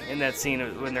that day in that scene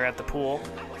when they're at the pool,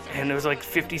 and it was like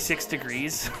 56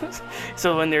 degrees.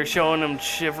 So when they're showing them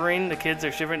shivering, the kids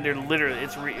are shivering. They're literally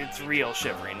it's real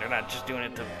shivering. They're not just doing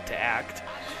it to act.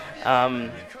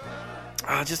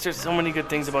 Just there's so many good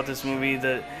things about this movie.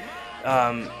 The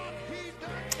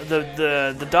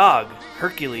dog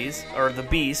Hercules, or the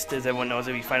Beast, as everyone knows,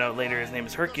 if you find out later his name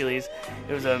is Hercules.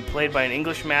 It was played by an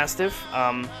English Mastiff,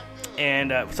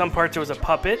 and some parts it was a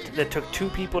puppet that took 2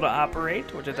 people to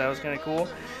operate, which I thought was kind of cool.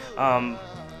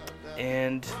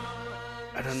 And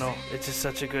I don't know, it's just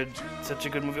such a good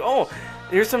movie. Oh,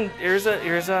 here's a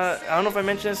I don't know if I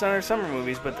mentioned this on our summer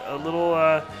movies, but a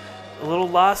little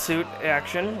lawsuit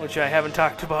action, which I haven't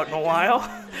talked about in a while.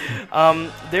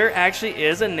 There actually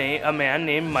is a man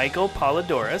named Michael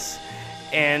Palladores,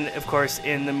 and of course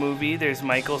in the movie there's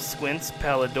Michael Squints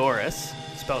Palladores,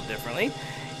 spelled differently.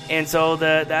 And so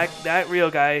that real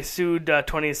guy sued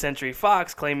 20th Century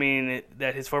Fox, claiming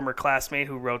that his former classmate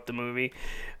who wrote the movie,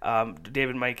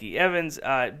 David Mikey Evans,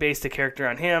 based a character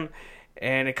on him,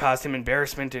 and it caused him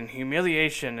embarrassment and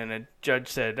humiliation, and a judge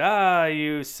said,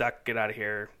 you suck, get out of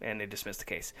here, and they dismissed the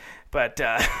case. But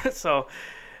so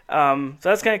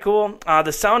that's kind of cool.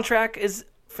 The soundtrack is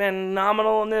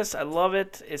phenomenal in this. I love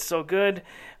it. It's so good.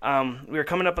 We are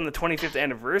coming up on the 25th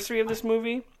anniversary of this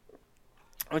movie,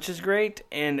 which is great.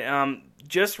 And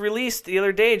just released the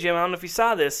other day, Jim, I don't know if you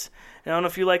saw this. I don't know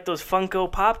if you like those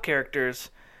Funko Pop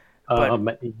characters.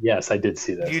 Yes, I did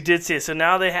see this. You did see it. So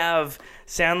now they have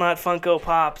Sandlot Funko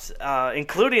Pops,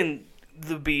 including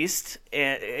the Beast,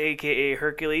 a.k.a.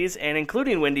 Hercules, and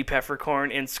including Wendy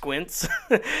Peppercorn and Squints,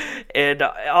 and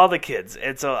all the kids.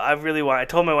 And so I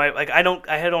told my wife, I don't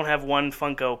have one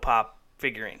Funko Pop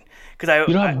figurine. You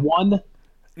don't have one?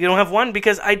 You don't have one?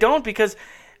 Because I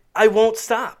won't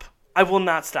stop. I will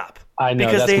not stop. I know,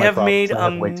 because they have made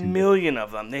a million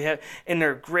of them. They have, and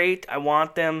they're great. I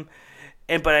want them.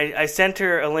 But I sent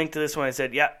her a link to this one. I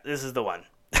said, "Yeah, this is the one.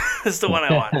 This is the one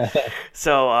I want."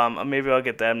 So maybe I'll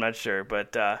get that. I'm not sure,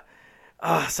 but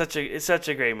it's such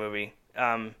a great movie.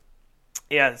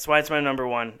 Yeah, that's why it's my number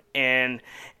one. And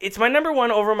it's my number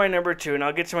one over my number two, and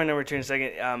I'll get to my number two in a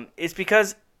second. It's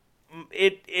because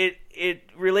it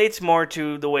relates more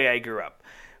to the way I grew up.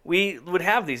 We would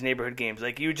have these neighborhood games.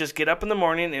 Like, you would just get up in the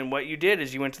morning, and what you did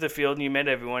is you went to the field and you met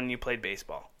everyone and you played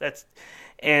baseball.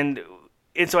 And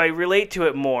so I relate to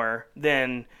it more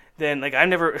than like I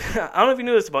don't know if you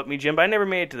knew this about me, Jim, but I never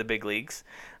made it to the big leagues.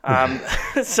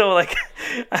 So like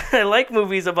I like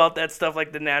movies about that stuff,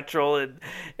 like The Natural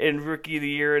and Rookie of the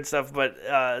Year and stuff. But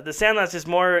The Sandlot's just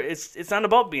more. It's not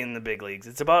about being in the big leagues.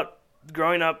 It's about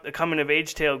growing up, a coming of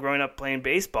age tale, growing up playing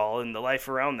baseball and the life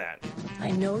around that.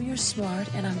 I know you're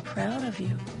smart, and I'm proud of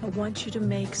you. I want you to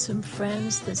make some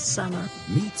friends this summer.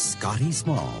 Meet Scotty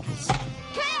Smalls.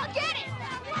 Kale, get it!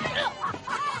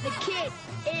 The kid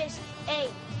is a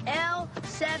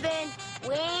L7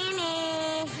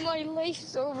 winning. My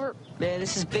life's over. Man,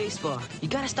 this is baseball. You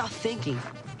gotta stop thinking.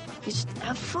 You just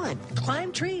have fun.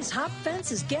 Climb trees, hop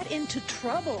fences, get into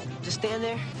trouble. Just stand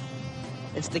there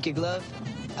and stick your glove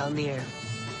out in the air.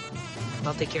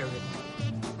 I'll take care of it.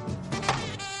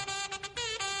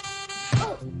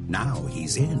 Now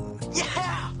he's in.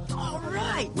 Yeah! All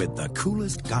right! With the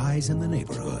coolest guys in the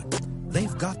neighborhood.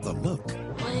 They've got the look.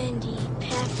 Wendy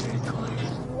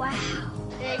Peppercorn. Wow.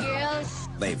 Hey, girls.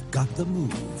 They've got the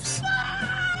moves.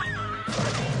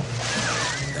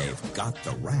 They've got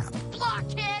the rap.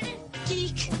 Blockhead.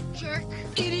 Geek. Jerk.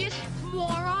 Idiot.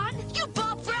 Moron. You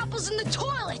bob for apples in the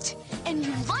toilet. And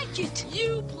you like it.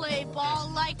 You play ball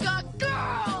like a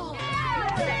girl.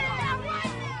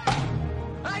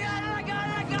 I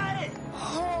got it!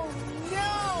 Oh,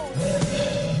 no.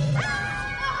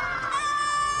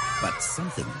 But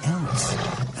something else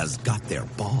has got their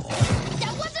ball.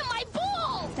 That wasn't my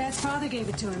ball. Dad's father gave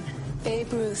it to him.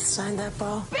 Babe Ruth signed that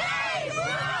ball. Babe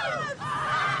Ruth!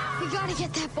 We gotta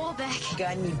get that ball back.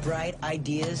 Got any bright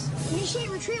ideas? Initiate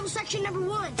retrieval section number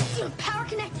 1. Power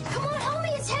connect. Come on,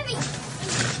 homie, it's heavy.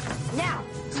 Now.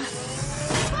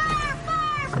 Fire!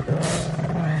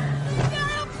 We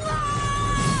gotta block!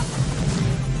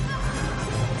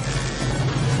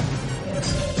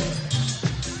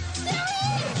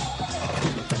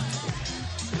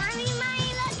 Mommy,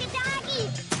 look, a doggy.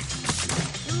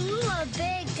 Ooh, a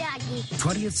big doggy.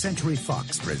 20th Century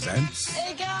Fox presents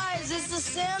Hey guys, it's the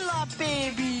Sandlot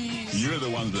baby. You're the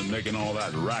ones that making all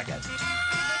that racket.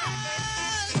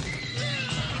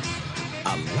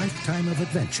 A Lifetime of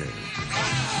Adventure.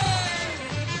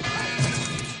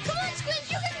 Come on, Squid,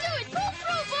 you can do it. Pull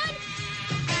through, bud.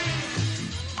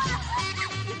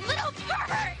 Little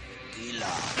pervert.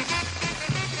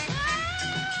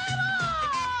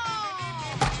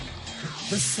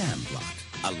 The Sandlot.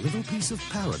 A little piece of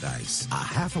paradise, a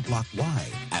half a block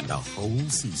wide, and a whole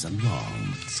season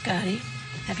long. Scotty,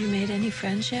 have you made any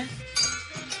friends yet?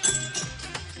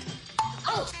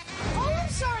 Oh, I'm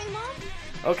sorry, Mom.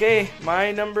 Okay,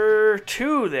 my number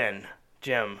two then,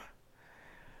 Jim.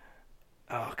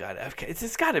 Oh God,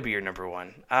 it's got to be your number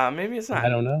one. Maybe it's not. I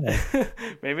don't know.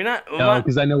 Maybe not. No,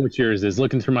 because I know what yours is.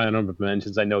 Looking through my honorable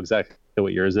mentions, I know exactly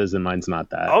what yours is, and mine's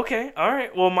not that. Okay, all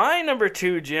right. Well, my number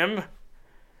two, Jim,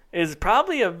 is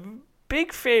probably a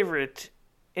big favorite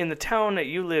in the town that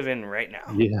you live in right now.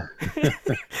 Yeah.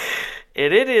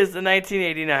 It is the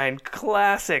 1989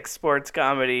 classic sports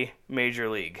comedy Major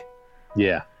League.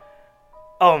 Yeah.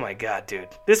 Oh my God, dude.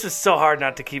 This was so hard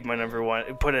not to keep my number one,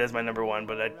 put it as my number one,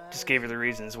 but I just gave you the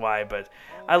reasons why. But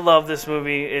I love this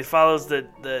movie. It follows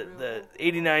the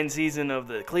 89 season of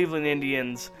the Cleveland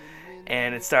Indians,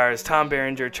 and it stars Tom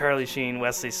Berenger, Charlie Sheen,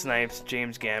 Wesley Snipes,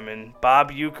 James Gammon,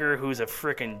 Bob Uecker, who's a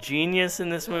freaking genius in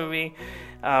this movie,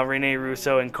 Rene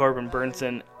Russo, and Corbin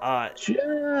Burnson.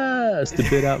 Just a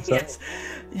bit outside.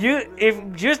 Yes.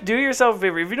 Just do yourself a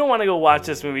favor. If you don't want to go watch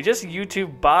this movie, just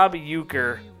YouTube Bob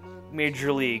Uecker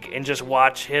Major League and just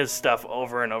watch his stuff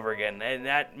over and over again, and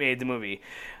that made the movie.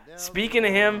 Speaking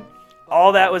of him,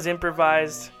 all that was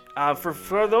improvised.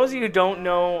 For those of you who don't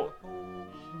know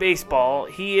baseball,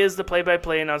 he is the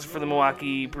play-by-play announcer for the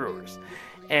Milwaukee Brewers,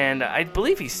 and I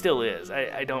believe he still is.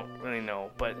 I don't really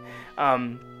know, but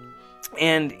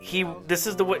and this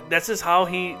is how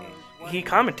he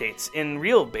commentates in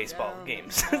real baseball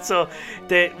games. So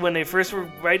when they first were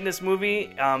writing this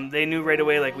movie, they knew right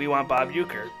away, like, we want Bob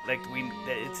Uecker. Like,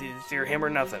 it's either him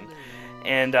or nothing.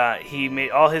 And he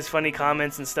made all his funny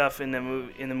comments and stuff in the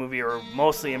movie are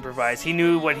mostly improvised. He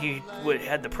knew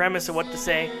had the premise of what to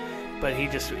say, but he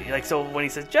just, like, so when he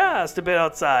says just a bit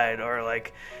outside, or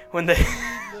like when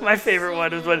my favorite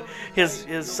one was when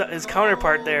his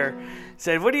counterpart there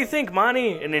said, "What do you think,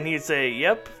 Monty?" And then he'd say,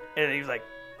 "Yep," and he was like,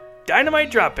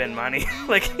 "Dynamite drop in, Monty."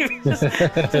 Like, and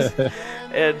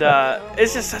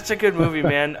it's just such a good movie,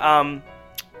 man.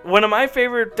 one of my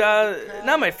favorite,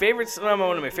 not my favorite, not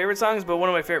one of my favorite songs, but one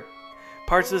of my favorite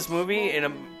parts of this movie,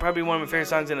 and probably one of my favorite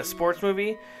songs in a sports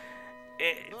movie.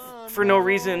 For no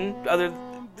reason other,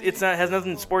 has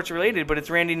nothing sports related, but it's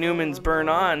Randy Newman's "Burn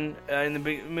On" in the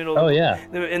middle. Oh yeah.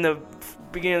 In the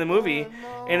beginning of the movie,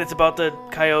 and it's about the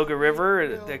Cuyahoga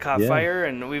River that caught fire,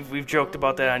 and we've joked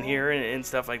about that on here and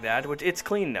stuff like that. Which it's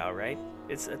clean now, right?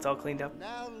 It's all cleaned up.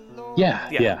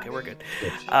 Yeah. Okay, we're good.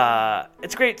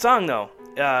 It's a great song though.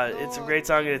 It's a great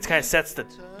song, and it kind of sets the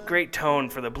great tone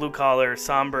for the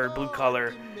somber blue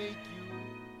collar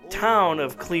town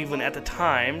of Cleveland at the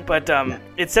time. But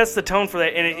it sets the tone for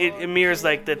that, and it mirrors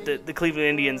like the Cleveland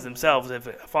Indians themselves have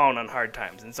fallen on hard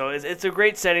times, and so it's a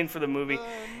great setting for the movie.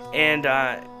 And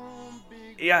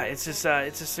it's just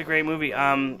a great movie.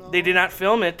 They did not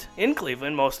film it in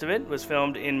Cleveland. Most of it was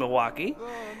filmed in Milwaukee.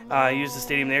 Used the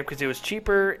stadium there because it was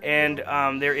cheaper, and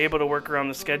they were able to work around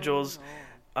the schedules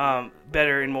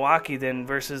better in Milwaukee than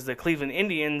versus the Cleveland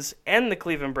Indians and the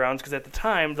Cleveland Browns, because at the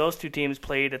time those two teams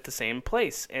played at the same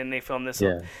place, and they filmed this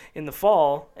in the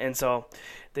fall, and so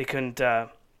they couldn't.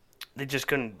 They just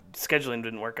couldn't. Scheduling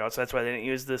didn't work out, so that's why they didn't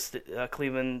use this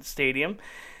Cleveland Stadium.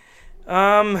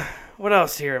 What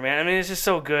else here, man? I mean, it's just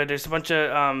so good. There's a bunch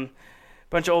of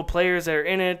old players that are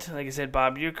in it. Like I said,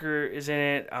 Bob Uecker is in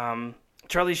it.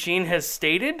 Charlie Sheen has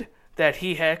stated that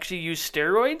he actually used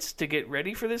steroids to get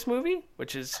ready for this movie,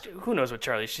 which is, who knows what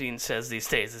Charlie Sheen says these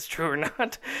days, is true or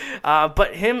not.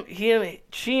 But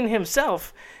Sheen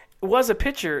himself was a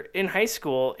pitcher in high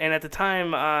school, and at the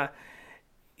time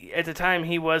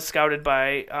he was scouted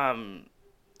by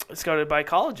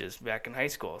colleges back in high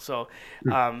school. So,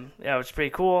 it was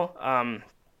pretty cool.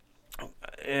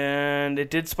 And it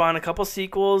did spawn a couple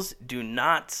sequels. Do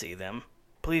not see them.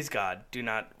 Please, God, do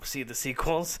not see the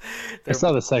sequels. I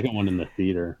saw the second one in the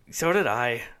theater. So did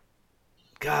I.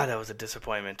 God, that was a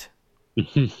disappointment.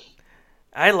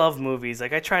 I love movies.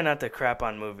 Like, I try not to crap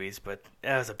on movies, but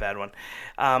that was a bad one.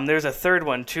 There's a third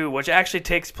one, too, which actually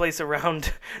takes place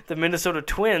around the Minnesota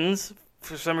Twins.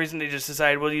 For some reason, they just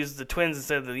decided we'll use the Twins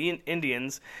instead of the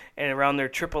Indians, and around their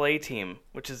AAA team,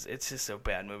 it's just a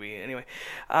bad movie. Anyway,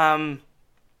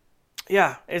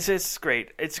 yeah, it's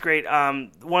great. It's great.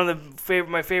 One of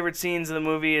my favorite scenes of the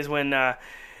movie is when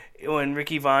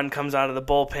Ricky Vaughn comes out of the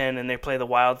bullpen and they play the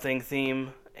Wild Thing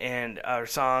theme and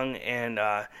song, and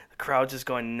the crowd's just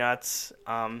going nuts.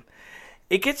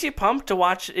 It gets you pumped to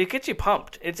watch. It gets you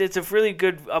pumped. It's a really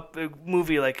good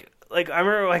movie. Like I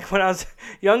remember, like when I was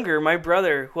younger, my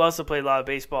brother, who also played a lot of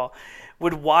baseball,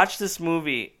 would watch this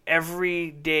movie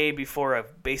every day before a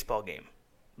baseball game.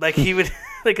 Like he would,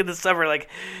 like in the summer, like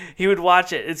he would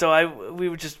watch it, and so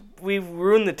we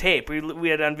ruined the tape. We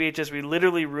had on VHS. We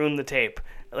literally ruined the tape.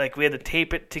 Like we had to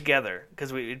tape it together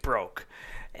because it broke,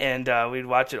 and we'd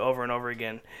watch it over and over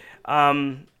again.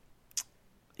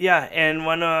 Yeah, and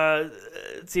one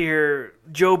let's see here,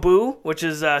 Joe Boo, which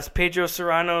is Pedro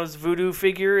Serrano's voodoo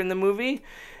figure in the movie,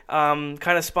 kind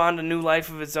of spawned a new life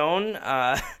of its own.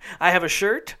 I have a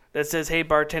shirt that says, "Hey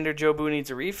bartender, Joe Boo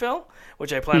needs a refill,"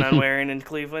 which I plan on wearing in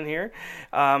Cleveland here.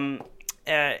 The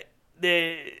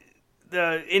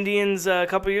Indians, a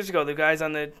couple years ago, the guys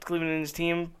on the Cleveland Indians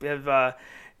team have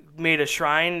made a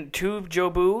shrine to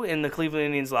Joe Boo in the Cleveland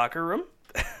Indians locker room.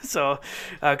 So,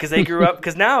 because they grew up,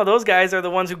 because now those guys are the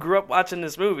ones who grew up watching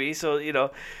this movie. So,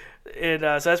 so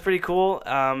that's pretty cool.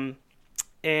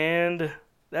 And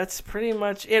that's pretty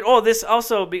much it. Oh, this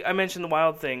also, I mentioned the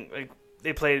Wild Thing. Like,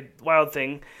 they played Wild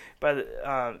Thing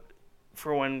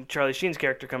for when Charlie Sheen's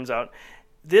character comes out.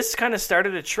 This kind of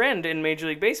started a trend in Major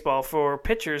League Baseball for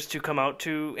pitchers to come out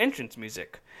to entrance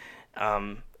music.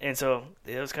 And so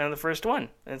it was kind of the first one.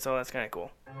 And so that's kind of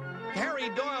cool. Harry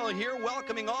Doyle here,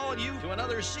 welcoming all of you to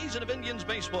another season of Indians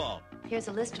baseball. Here's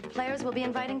a list of players we'll be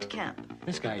inviting to camp.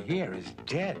 This guy here is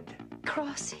dead.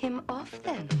 Cross him off,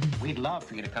 then. We'd love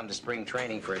for you to come to spring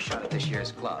training for a shot at this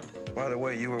year's club. By the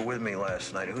way, you were with me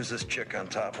last night. Who's this chick on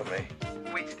top of me?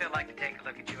 We'd still like to take a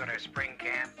look at you at our spring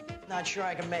camp. Not sure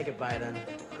I can make it by then.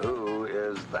 Who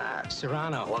is that?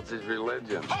 Serrano. What's his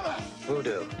religion?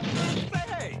 Voodoo.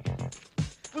 Hey!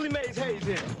 Willie Mays Hayes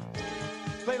here.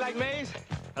 Play like Mays,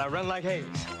 and I run like Hayes.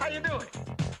 How you doing?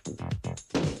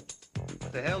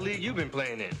 What the hell league you been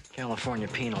playing in? California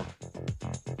Penal.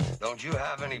 Don't you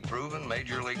have any proven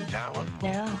major league talent?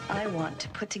 Now I want to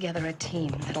put together a team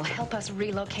that'll help us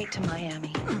relocate to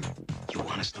Miami. You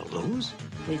want us to lose?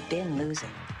 We've been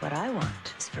losing. What I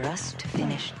want is for us to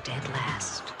finish dead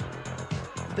last.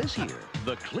 This year,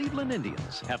 the Cleveland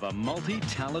Indians have a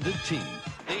multi-talented team.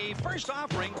 The first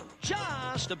offering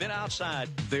just a bit outside.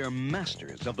 They're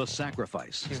masters of the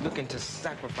sacrifice. He's looking to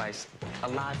sacrifice a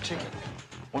live chicken.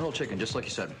 One whole chicken, just like you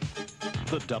said.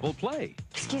 The double play.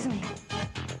 Excuse me.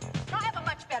 I have a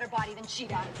much better body than she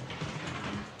does.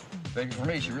 Thank you for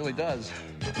me, she really does.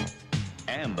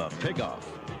 And the pick-off.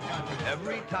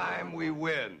 Every time we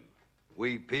win,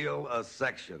 we peel a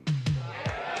section.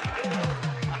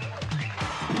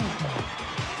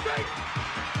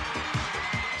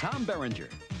 Tom Berenger.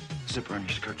 Zipper on your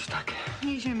skirt stuck.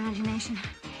 Use your imagination.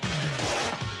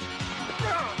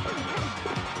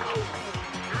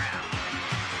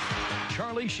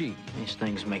 Charlie Sheen. These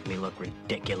things make me look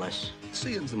ridiculous.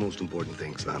 Seeing's the most important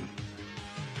thing, son.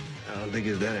 I don't think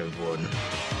it's that important.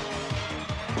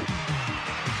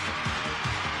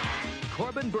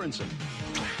 Corbin Burnson.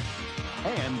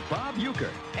 And Bob Uecker.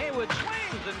 Haywood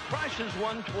swings and crushes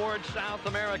one towards South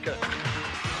America.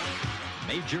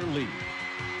 Major League.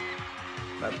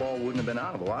 That ball wouldn't have been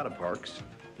out of a lot of parks.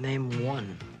 Name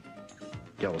one.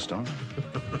 Yellowstone.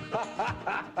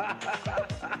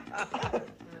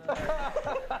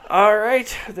 All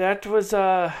right, that was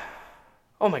oh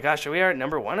my gosh, are we at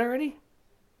number 1 already?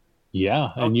 Yeah,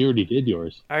 and you already did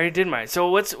yours. I already did mine. So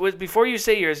what's before you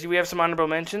say yours? Do we have some honorable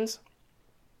mentions?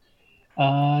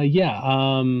 Yeah.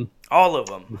 All of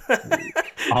them.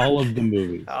 All of the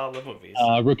movies. All the movies.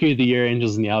 Rookie of the Year,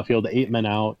 Angels in the Outfield, 8 Men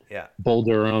Out, Yeah. Bull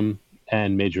Durham,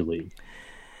 and Major League.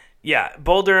 Yeah,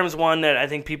 Bull Durham's one that I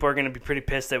think people are going to be pretty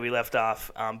pissed that we left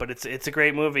off. But it's a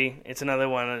great movie. It's another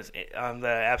one that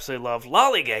I absolutely love.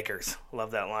 Lollygaggers.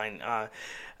 Love that line.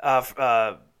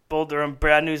 Bull Durham,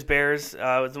 Bad News Bears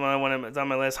was the one that's on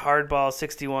my list. Hardball,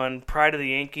 61. Pride of the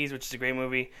Yankees, which is a great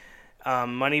movie.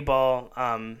 Moneyball.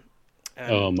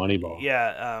 Moneyball.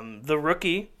 Yeah, The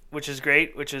Rookie, which is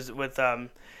great, which is with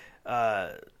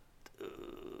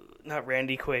not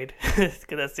Randy Quaid, because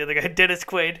that's the other guy, Dennis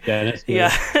Quaid. Dennis Quaid.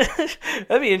 Yeah,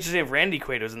 that'd be interesting if Randy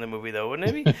Quaid was in the movie, though, wouldn't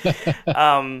it be?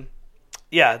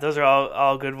 Yeah, those are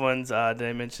all good ones. Did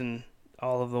I mention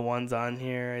all of the ones on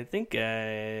here? I think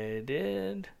I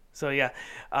did. So yeah,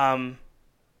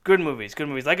 good movies.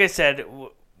 Like I said,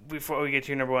 before we get to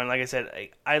your number 1, like I said,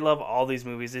 I love all these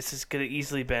movies. This could have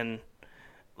easily been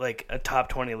like a top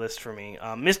 20 list for me.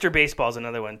 Mr. Baseball is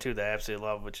another one too that I absolutely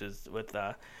love, which is with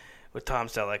Tom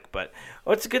Selleck. But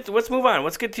let's move on.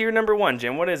 Let's get to your number 1,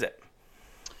 Jim. What is it?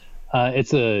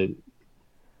 It's you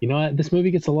know what? This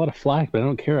movie gets a lot of flack, but I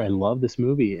don't care. I love this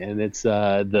movie, and it's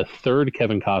the third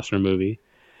Kevin Costner movie,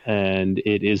 and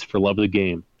it is For Love of the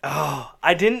Game. Oh,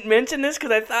 I didn't mention this because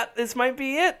I thought this might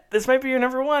be it. This might be your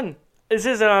number 1. This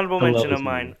is an honorable mention of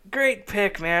mine. Great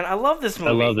pick, man. I love this movie.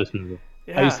 I love this movie.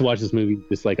 Yeah. I used to watch this movie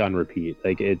just like on repeat.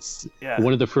 Like it's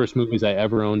one of the first movies I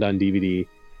ever owned on DVD,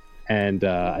 and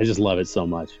I just love it so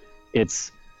much.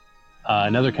 It's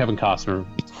another Kevin Costner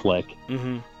flick,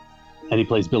 and he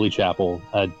plays Billy Chappell,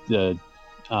 the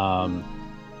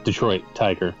Detroit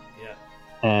Tiger,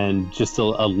 and just a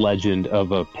legend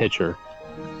of a pitcher.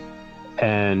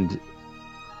 And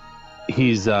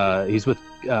he's with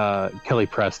Kelly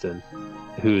Preston,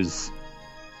 who's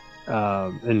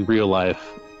in real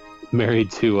life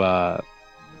married to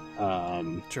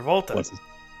Travolta.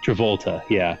 Travolta,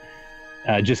 yeah.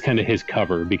 Just kind of his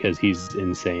cover because he's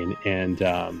insane, and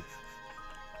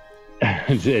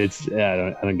it's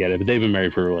I don't get it, but they've been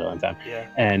married for a really long time. Yeah.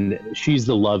 And she's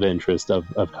the love interest of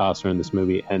Costner in this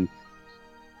movie, and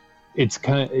it's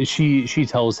kind of she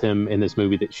tells him in this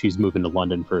movie that she's moving to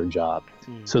London for a job.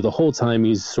 So the whole time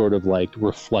he's sort of like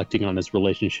reflecting on his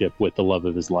relationship with the love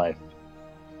of his life.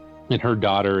 And her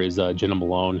daughter is Jenna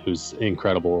Malone, who's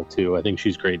incredible too. I think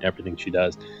she's great in everything she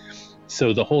does.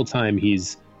 So the whole time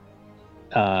he's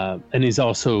and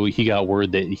he got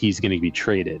word that he's going to be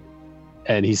traded,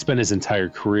 and he spent his entire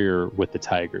career with the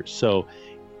Tigers. So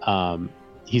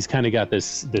he's kind of got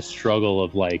this struggle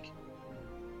of like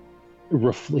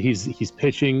he's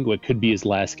pitching what could be his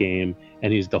last game,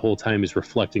 and he's the whole time he's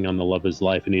reflecting on the love of his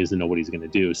life, and he doesn't know what he's going to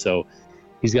do. So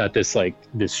he's got this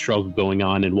struggle going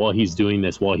on, and while he's doing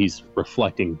this, while he's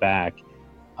reflecting back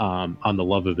on the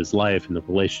love of his life and the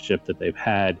relationship that they've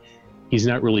had, he's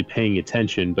not really paying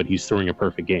attention, but he's throwing a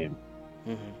perfect game.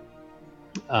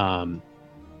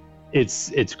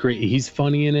 It's great. He's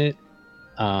funny in it.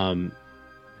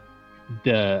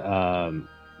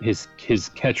 His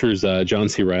catcher's John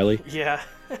C. Reilly. Yeah.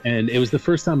 And it was the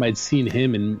first time I'd seen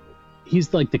him, and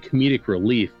he's like the comedic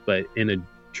relief, but in a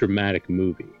dramatic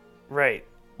movie. Right.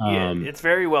 Yeah, it's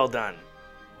very well done.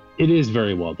 It is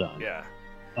very well done. Yeah.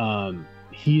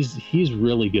 He's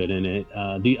really good in it.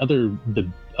 The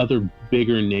other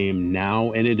bigger name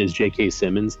now in it is J.K.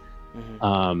 Simmons.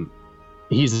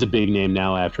 He's a big name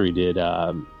now after he did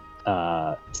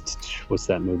what's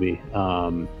that movie?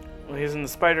 Well, he was in the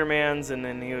Spider-Mans, and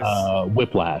then he was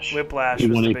Whiplash. Whiplash. He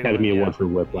was won the an big Academy one, Award for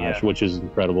Whiplash, Yeah. which is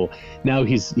incredible. Now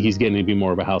he's getting to be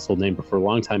more of a household name, but for a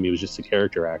long time he was just a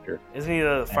character actor. Isn't he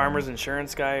the Farmers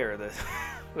Insurance guy or the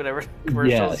whatever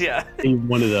commercials? Yes, Yeah.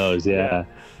 one of those. Yeah.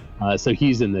 So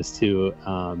he's in this too.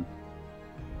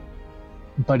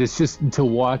 But it's just to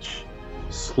watch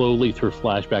slowly through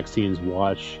flashback scenes,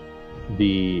 watch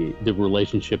the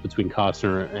relationship between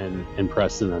Costner and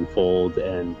Preston unfold,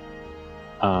 and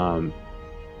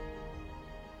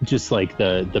just like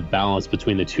the balance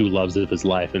between the two loves of his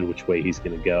life and which way he's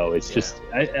going to go. It's just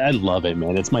I love it,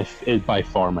 man. It's by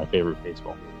far my favorite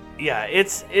baseball movie. Yeah,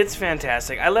 it's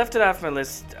fantastic. I left it off my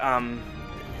list.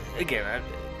 Again,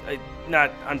 I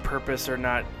not on purpose or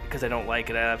not because I don't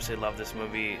like it. I absolutely love this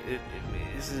movie.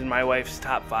 This is in my wife's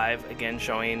top 5. Again,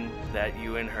 showing that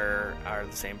you and her are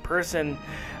the same person.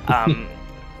 But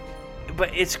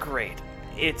it's great.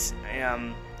 It's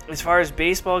as far as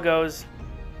baseball goes,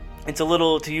 it's a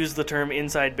little, to use the term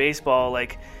inside baseball,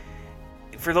 like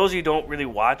for those of you who don't really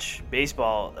watch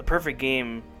baseball, a perfect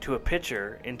game to a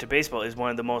pitcher into baseball is one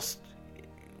of the most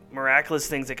miraculous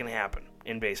things that can happen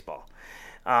in baseball.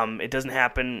 It doesn't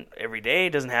happen every day.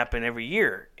 It doesn't happen every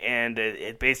year. And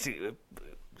it basically,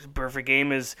 perfect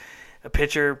game is a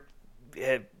pitcher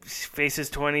faces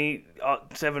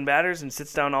 27 batters and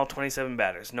sits down all 27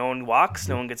 batters. No one walks.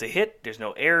 No one gets a hit. There's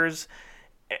no errors.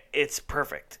 It's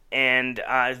perfect. And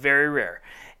it's very rare.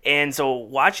 And so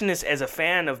watching this as a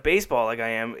fan of baseball like I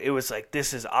am, it was like,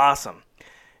 this is awesome.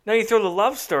 Now you throw the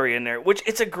love story in there, which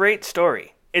it's a great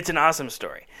story. It's an awesome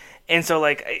story. And so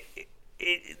like,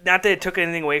 not that it took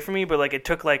anything away from me, but like it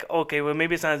took like, okay, well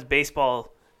maybe it's not as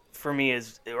baseball for me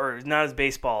or not as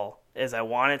baseball as I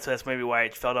wanted. So that's maybe why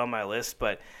it fell down my list.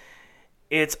 But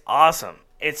it's awesome.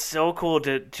 It's so cool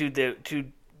to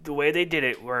the way they did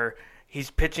it, where he's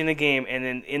pitching a game, and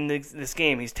then in this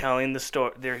game, he's telling the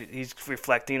story. He's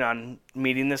reflecting on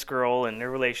meeting this girl and their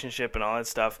relationship and all that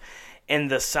stuff. And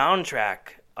the soundtrack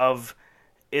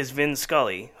is Vin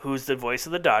Scully, who's the voice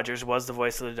of the Dodgers, was the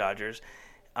voice of the Dodgers,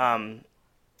 and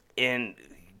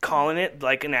calling it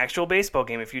like an actual baseball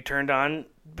game. If you turned on,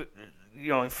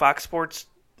 Fox Sports,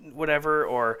 whatever,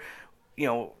 or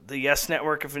the Yes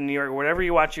Network if in New York, or whatever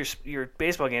you watch your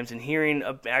baseball games, and hearing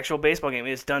an actual baseball game,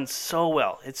 it's done so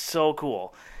well. It's so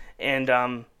cool.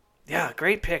 And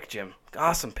great pick, Jim.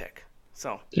 Awesome pick.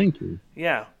 So thank you.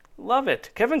 Yeah, love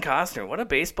it. Kevin Costner, what a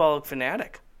baseball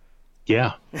fanatic.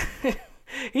 Yeah.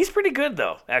 He's pretty good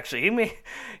though, actually.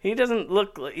 He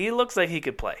looks like he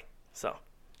could play. So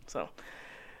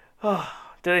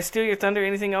did I steal your thunder?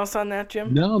 Anything else on that,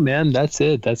 Jim? No, man, that's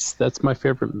it. That's my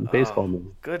favorite baseball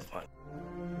movie. Good one.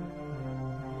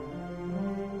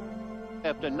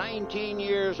 After 19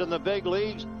 years in the big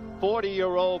leagues,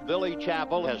 40-year-old Billy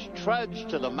Chappell has trudged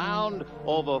to the mound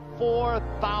over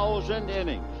 4,000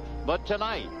 innings. But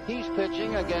tonight, he's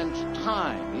pitching against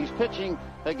time. He's pitching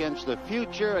against the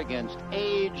future, against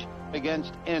age,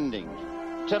 against endings.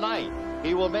 Tonight,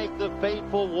 he will make the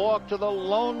fateful walk to the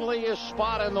loneliest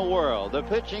spot in the world, the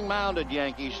pitching mound at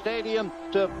Yankee Stadium,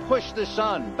 to push the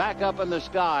sun back up in the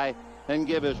sky and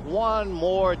give us one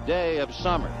more day of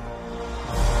summer.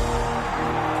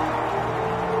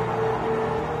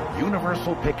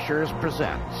 Universal Pictures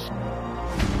presents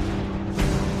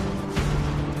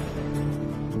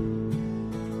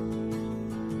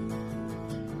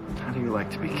How do you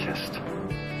like to be kissed?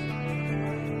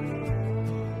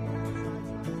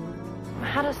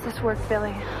 How does this work,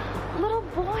 Billy? Little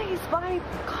boys buy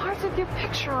cards with your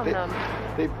picture on them.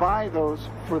 They buy those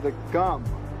for the gum.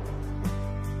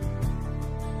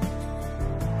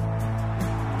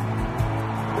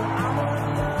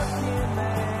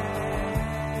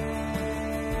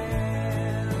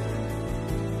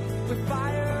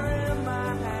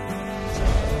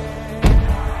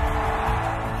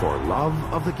 For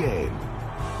love of the game.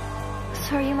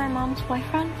 So are you my mom's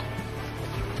boyfriend?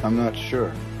 I'm not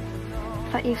sure.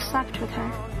 But you've slept with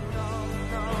her.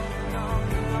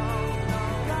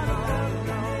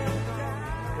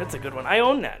 That's a good one. I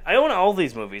own that. I own all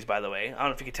these movies, by the way. I don't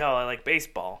know if you can tell I like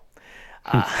baseball.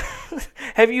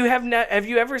 Have you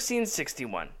ever seen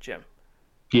 61, Jim?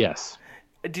 Yes.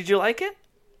 Did you like it?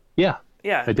 Yeah.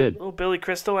 Yeah. I did. Little Billy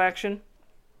Crystal action.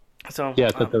 So yeah, I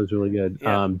thought that was really good.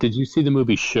 Yeah. Did you see the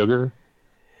movie Sugar?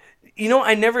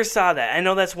 I never saw that. I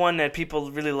know that's one that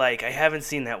people really like. I haven't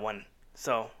seen that one,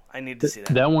 so I need to see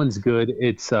that. That one's good.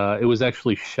 It was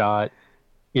actually shot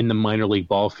in the minor league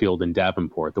ball field in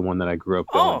Davenport, the one that I grew up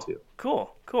going to.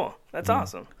 Cool. That's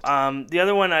awesome. The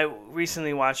other one I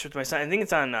recently watched with my son, I think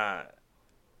it's on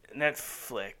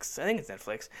Netflix.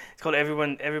 It's called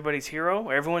Everybody's Hero,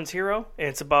 or Everyone's Hero. And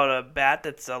it's about a bat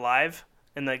that's alive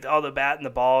and like all the bat and the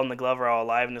ball and the glove are all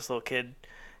alive, and this little kid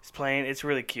is playing. It's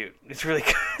really cute. It's really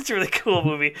cool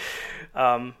movie.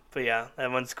 But yeah,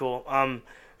 that one's cool.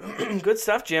 Good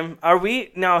stuff, Jim. Are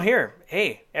we now here?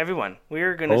 Hey, everyone,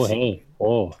 we're gonna see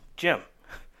Jim.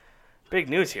 Big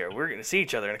news here. We're gonna see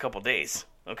each other in a couple days.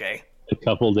 Okay. A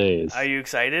couple days. Are you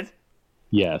excited?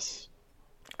 Yes.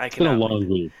 It's been a long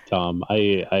week, Tom. I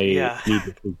need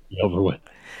this to be over with.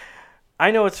 I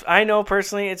know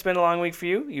personally it's been a long week for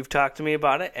you. You've talked to me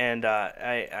about it, and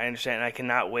I understand. I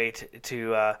cannot wait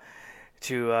to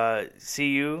see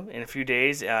you in a few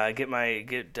days. Get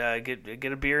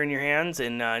a beer in your hands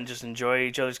and just enjoy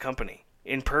each other's company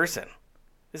in person.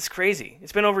 It's crazy.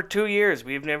 It's been over 2 years.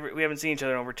 We haven't seen each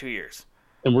other in over 2 years.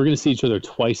 And we're going to see each other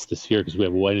twice this year because we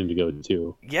have a wedding to go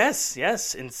to. Yes,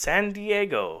 in San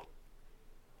Diego.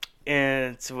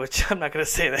 And which I'm not going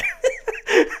to say that.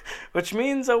 Which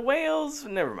means a whales.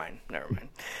 Never mind.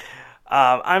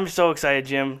 I'm so excited,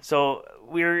 Jim. So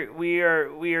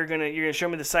you're gonna show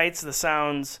me the sights, the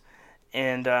sounds,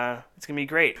 and it's gonna be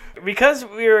great. Because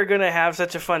we are gonna have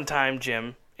such a fun time,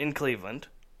 Jim, in Cleveland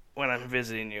when I'm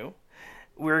visiting you.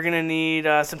 We're gonna need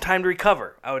some time to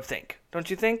recover, I would think. Don't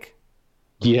you think?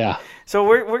 Yeah. So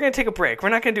we're gonna take a break. We're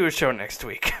not gonna do a show next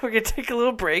week. We're gonna take a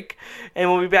little break, and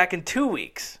we'll be back in 2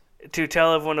 weeks to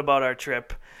tell everyone about our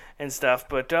trip and stuff.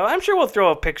 But I'm sure we'll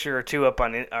throw a picture or two up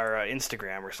on our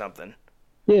Instagram or something.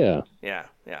 Yeah. Yeah.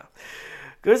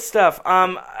 Good stuff.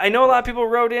 I know a lot of people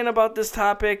wrote in about this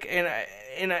topic, and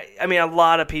I mean a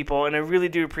lot of people, and I really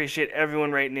do appreciate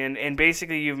everyone writing in. And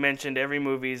basically, you've mentioned every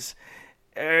movie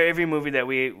that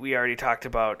we already talked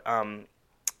about.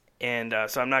 And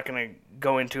so I'm not going to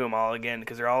go into them all again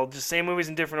because they're all just same movies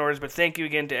in different orders. But thank you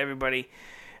again to everybody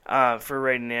for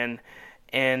writing in.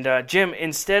 And Jim,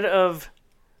 instead of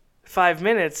 5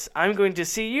 minutes, I'm going to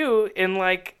see you in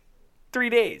like 3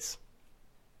 days.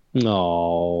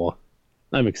 No,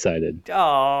 I'm excited.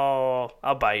 Oh,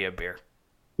 I'll buy you a beer.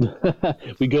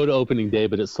 We go to opening day,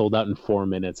 but it's sold out in 4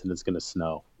 minutes, and it's going to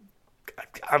snow.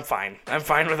 I'm fine. I'm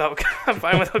fine without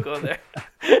going there.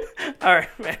 All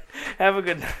right, man. Have a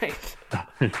good night.